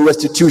time for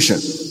restitution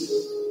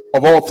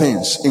of all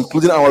things,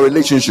 including our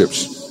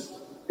relationships.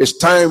 It's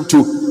time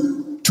to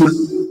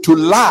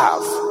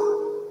love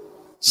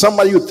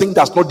somebody you think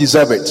does not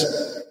deserve it.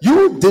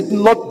 You did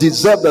not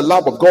deserve the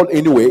love of God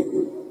anyway,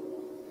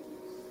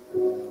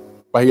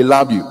 but He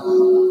loved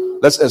you.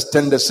 Let's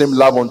extend the same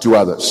love unto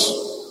others.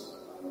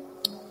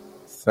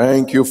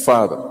 Thank you,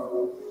 Father.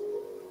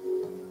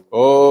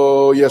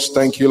 Oh, yes,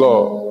 thank you,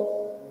 Lord.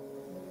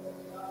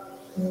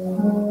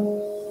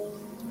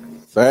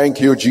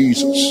 Thank you,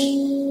 Jesus.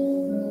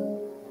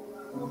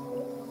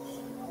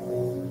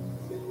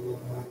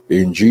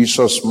 In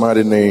Jesus'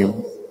 mighty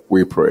name,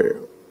 we pray.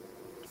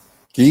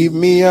 Give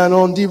me an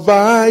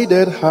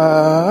undivided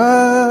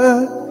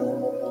heart.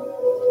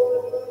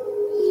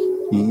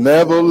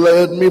 Never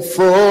let me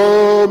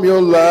from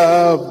your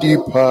love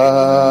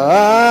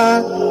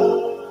depart.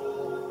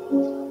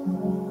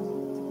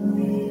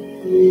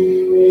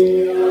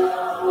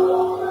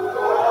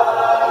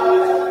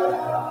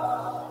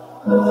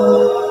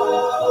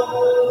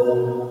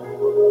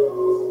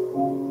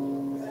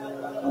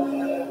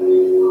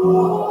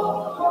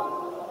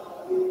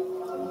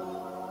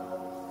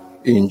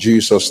 In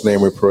Jesus'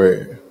 name we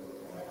pray.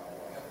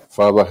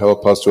 Father,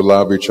 help us to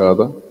love each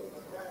other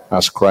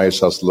as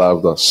Christ has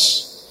loved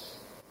us.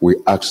 We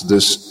ask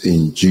this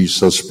in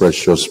Jesus'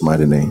 precious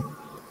mighty name.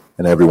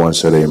 And everyone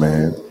said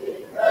amen.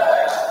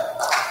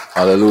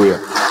 Hallelujah.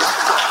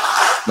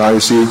 Now you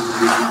see,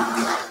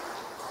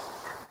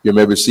 you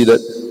may be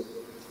seated.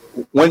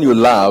 When you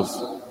love,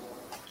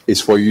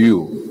 it's for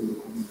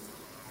you.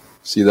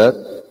 See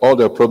that? All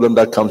the problem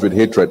that comes with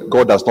hatred,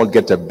 God does not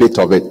get a bit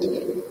of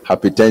it.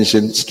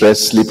 Hypertension,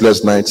 stress,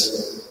 sleepless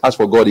nights. As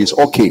for God, He's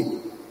okay.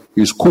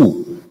 He's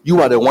cool.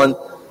 You are the one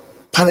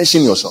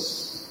punishing yourself.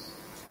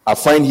 I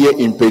find here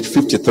in page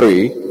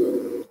 53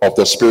 of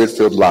the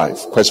Spirit-Filled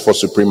Life, Quest for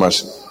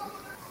Supremacy.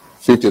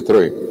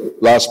 53,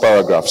 last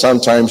paragraph.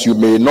 Sometimes you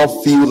may not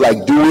feel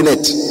like doing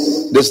it,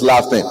 this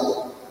love thing,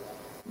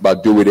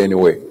 but do it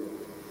anyway.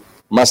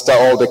 Master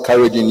all the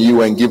courage in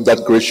you and give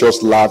that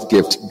gracious love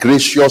gift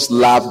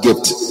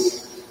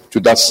to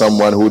that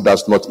someone who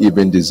does not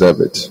even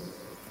deserve it.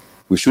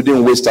 We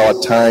shouldn't waste our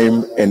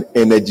time and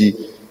energy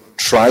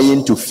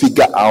trying to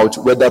figure out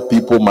whether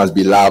people must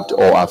be loved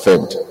or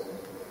affirmed.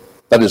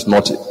 That is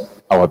not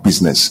our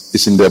business.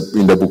 It's in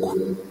the book.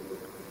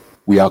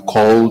 We are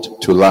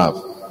called to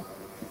love.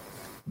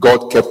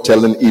 God kept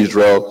telling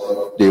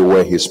Israel they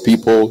were His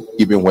people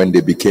even when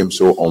they became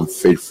so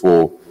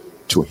unfaithful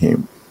to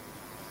Him.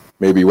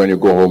 Maybe when you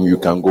go home, you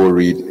can go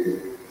read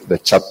the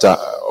chapter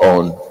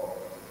on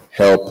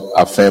help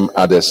affirm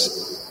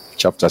others,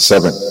 chapter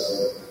 7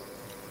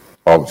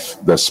 of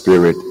the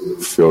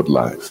Spirit-Filled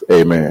Life.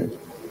 Amen.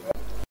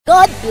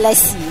 God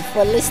bless you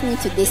for listening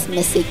to this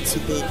message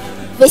today.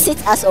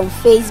 Visit us on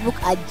Facebook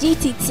at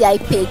GTTI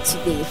page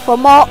today for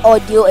more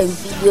audio and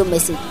video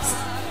messages,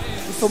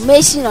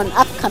 information on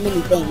upcoming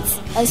events,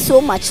 and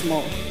so much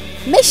more.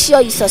 Make sure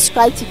you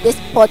subscribe to this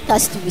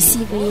podcast to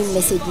receive new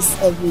messages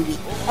every week.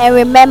 And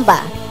remember,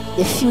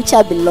 the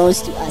future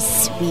belongs to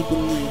us. We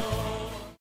believe.